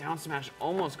 and that down smash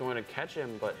almost going to catch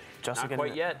him, but Justin not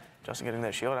quite yet. Justin getting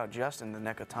that shield out just in the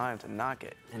nick of time to knock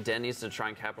it. And Dan needs to try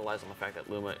and capitalize on the fact that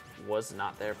Luma was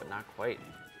not there, but not quite.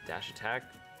 Dash attack,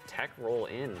 tech roll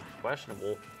in,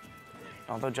 questionable.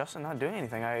 Although Justin not doing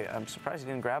anything, I'm surprised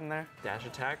he didn't grab him there. Dash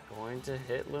attack going to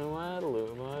hit Luma.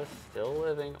 Luma still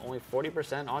living, only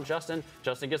 40% on Justin.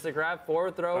 Justin gets the grab,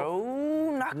 forward throw.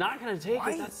 Oh, Not going to take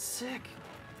quite. it, that's sick.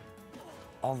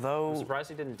 Although, I'm surprised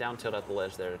he didn't down tilt at the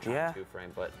ledge there to try and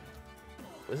 2-frame, but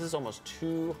this is almost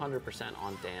 200%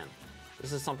 on Dan.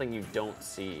 This is something you don't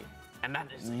see And that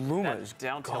is Luma's that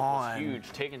down tilt gone. was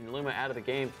huge, taking Luma out of the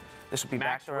game. This would be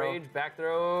Max back throw. rage, back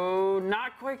throw,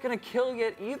 not quite gonna kill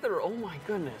yet either. Oh my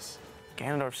goodness.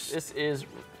 This is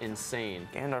insane.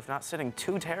 Ganondorf not sitting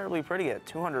too terribly pretty at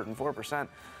 204%.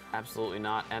 Absolutely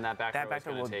not, and that back throw is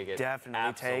will gonna take it.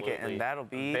 definitely take it, and that'll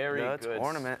be Very the good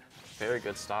tournament. Very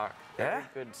good stock. Yeah.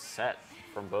 Very good set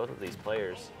from both of these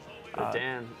players. But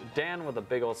Dan with a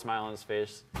big old smile on his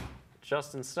face.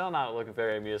 Justin still not looking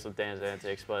very amused with Dan's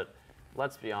antics, but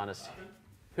let's be honest,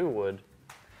 who would?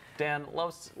 Dan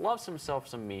loves himself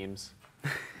some memes,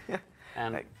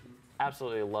 and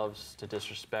absolutely loves to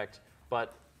disrespect.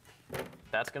 But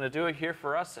that's going to do it here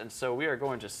for us, and so we are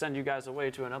going to send you guys away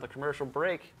to another commercial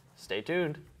break. Stay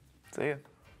tuned. See ya.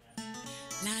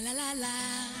 La la la la,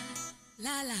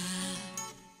 la la.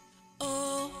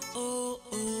 Oh, oh,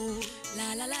 oh,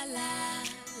 la la la la,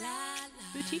 la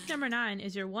la. Boutique Number 9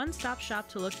 is your one-stop shop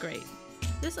to look great.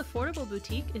 This affordable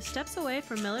boutique is steps away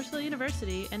from Millersville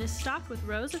University and is stocked with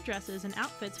rows of dresses and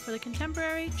outfits for the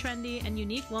contemporary, trendy, and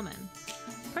unique woman.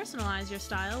 Personalize your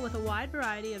style with a wide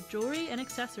variety of jewelry and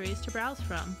accessories to browse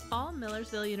from. All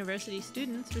Millersville University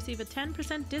students receive a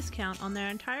 10% discount on their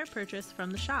entire purchase from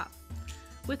the shop.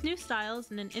 With new styles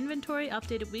and an inventory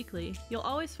updated weekly, you'll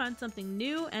always find something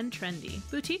new and trendy.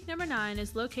 Boutique Number 9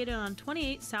 is located on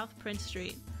 28 South Prince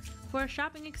Street. For a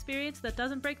shopping experience that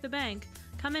doesn't break the bank,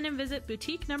 come in and visit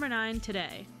Boutique Number 9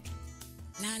 today.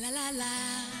 La la la la,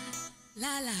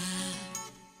 la la.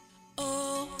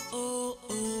 Oh, oh,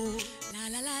 oh, la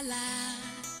la la la,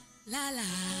 la la.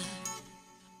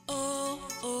 Oh,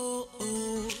 oh,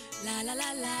 oh, la la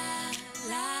la la,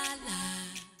 la la.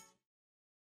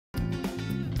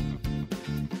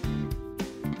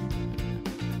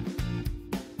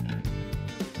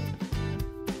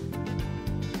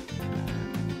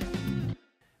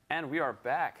 And we are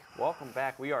back. Welcome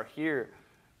back. We are here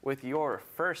with your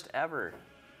first ever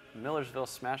Millersville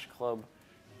Smash Club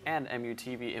and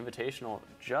MUTV Invitational,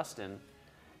 Justin.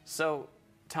 So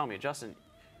tell me, Justin,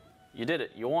 you did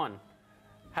it. You won.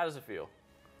 How does it feel?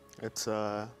 It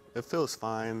feels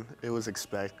fine. It was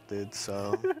expected,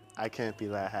 so I can't be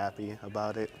that happy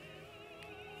about it.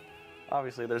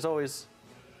 Obviously, there's always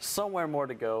somewhere more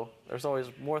to go. There's always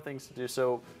more things to do.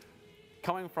 So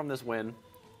coming from this win,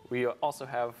 we also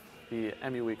have the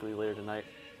MU Weekly later tonight.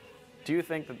 Do you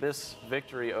think that this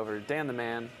victory over Dan the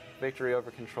Man, victory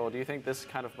over Control, do you think this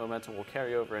kind of momentum will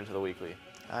carry over into the Weekly?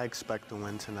 I expect to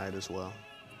win tonight as well.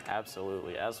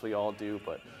 Absolutely, as we all do,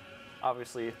 but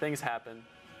obviously things happen.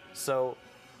 So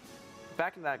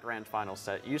back in that grand final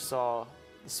set, you saw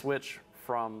the switch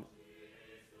from,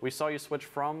 we saw you switch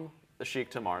from the Sheik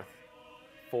to Marth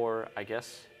for, I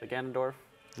guess, the Ganondorf?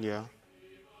 Yeah.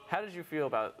 How did you feel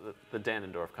about the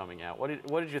Ganondorf coming out? What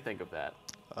did you think of that?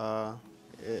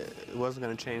 It wasn't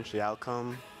going to change the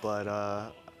outcome, but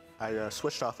I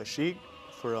switched off a Sheik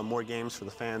for more games for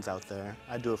the fans out there.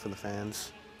 I do it for the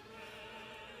fans.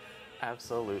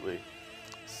 Absolutely.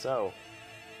 So,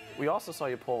 we also saw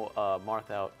you pull Marth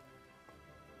out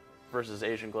versus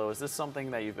Asian Glow. Is this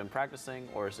something that you've been practicing,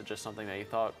 or is it just something that you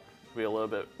thought would be a little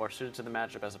bit more suited to the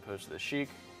matchup as opposed to the Sheik?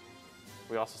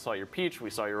 We also saw your Peach, we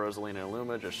saw your Rosalina and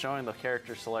Luma, just showing the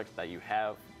character select that you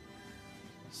have.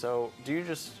 So do you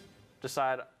just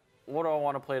decide, what do I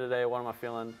want to play today? What am I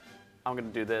feeling? I'm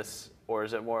going to do this. Or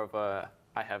is it more of a,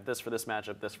 I have this for this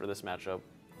matchup, this for this matchup?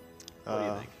 What do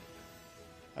you think?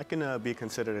 I can be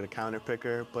considered a counter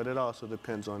picker, but it also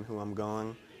depends on who I'm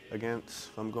going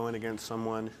against. If I'm going against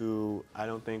someone who I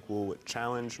don't think will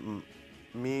challenge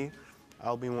me,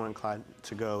 I'll be more inclined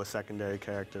to go a secondary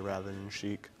character rather than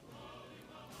Sheik.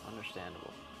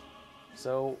 Understandable.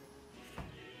 So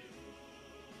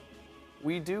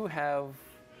we do have,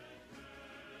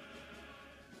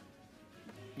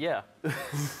 yeah.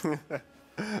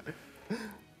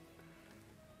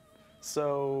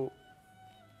 So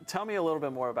tell me a little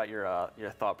bit more about your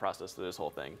thought process through this whole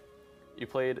thing. You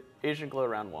played Asian Glow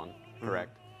round 1,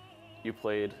 correct? You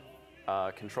played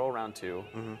Control round 2.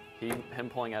 Him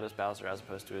pulling out his Bowser as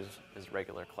opposed to his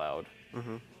regular Cloud.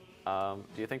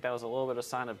 Do you think that was a little bit of a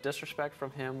sign of disrespect from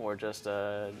him, or just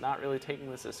not really taking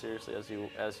this as seriously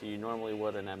as you normally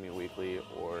would in MU Weekly,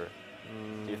 or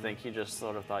do you think he just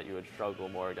sort of thought you would struggle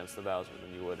more against the Bowser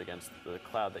than you would against the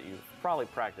Cloud that you've probably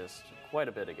practiced quite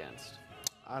a bit against?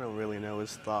 I don't really know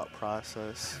his thought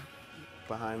process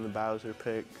behind the Bowser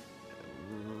pick.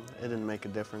 It didn't make a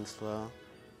difference though.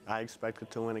 I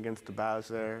expected to win against the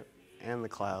Bowser and the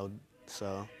Cloud,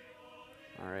 so.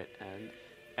 All right, and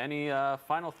any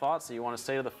final thoughts that you want to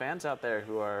say to the fans out there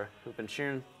who've been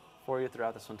cheering for you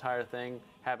throughout this entire thing?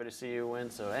 Happy to see you win.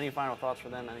 So any final thoughts for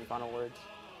them? Any final words?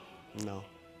 No.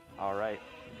 All right.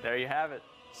 There you have it.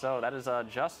 So that is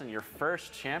Justin, your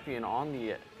first champion on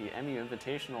the MU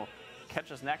Invitational.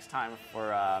 Catch us next time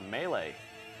for Melee.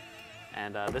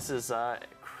 And this is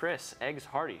Chris Eggs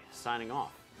Hardy signing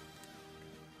off.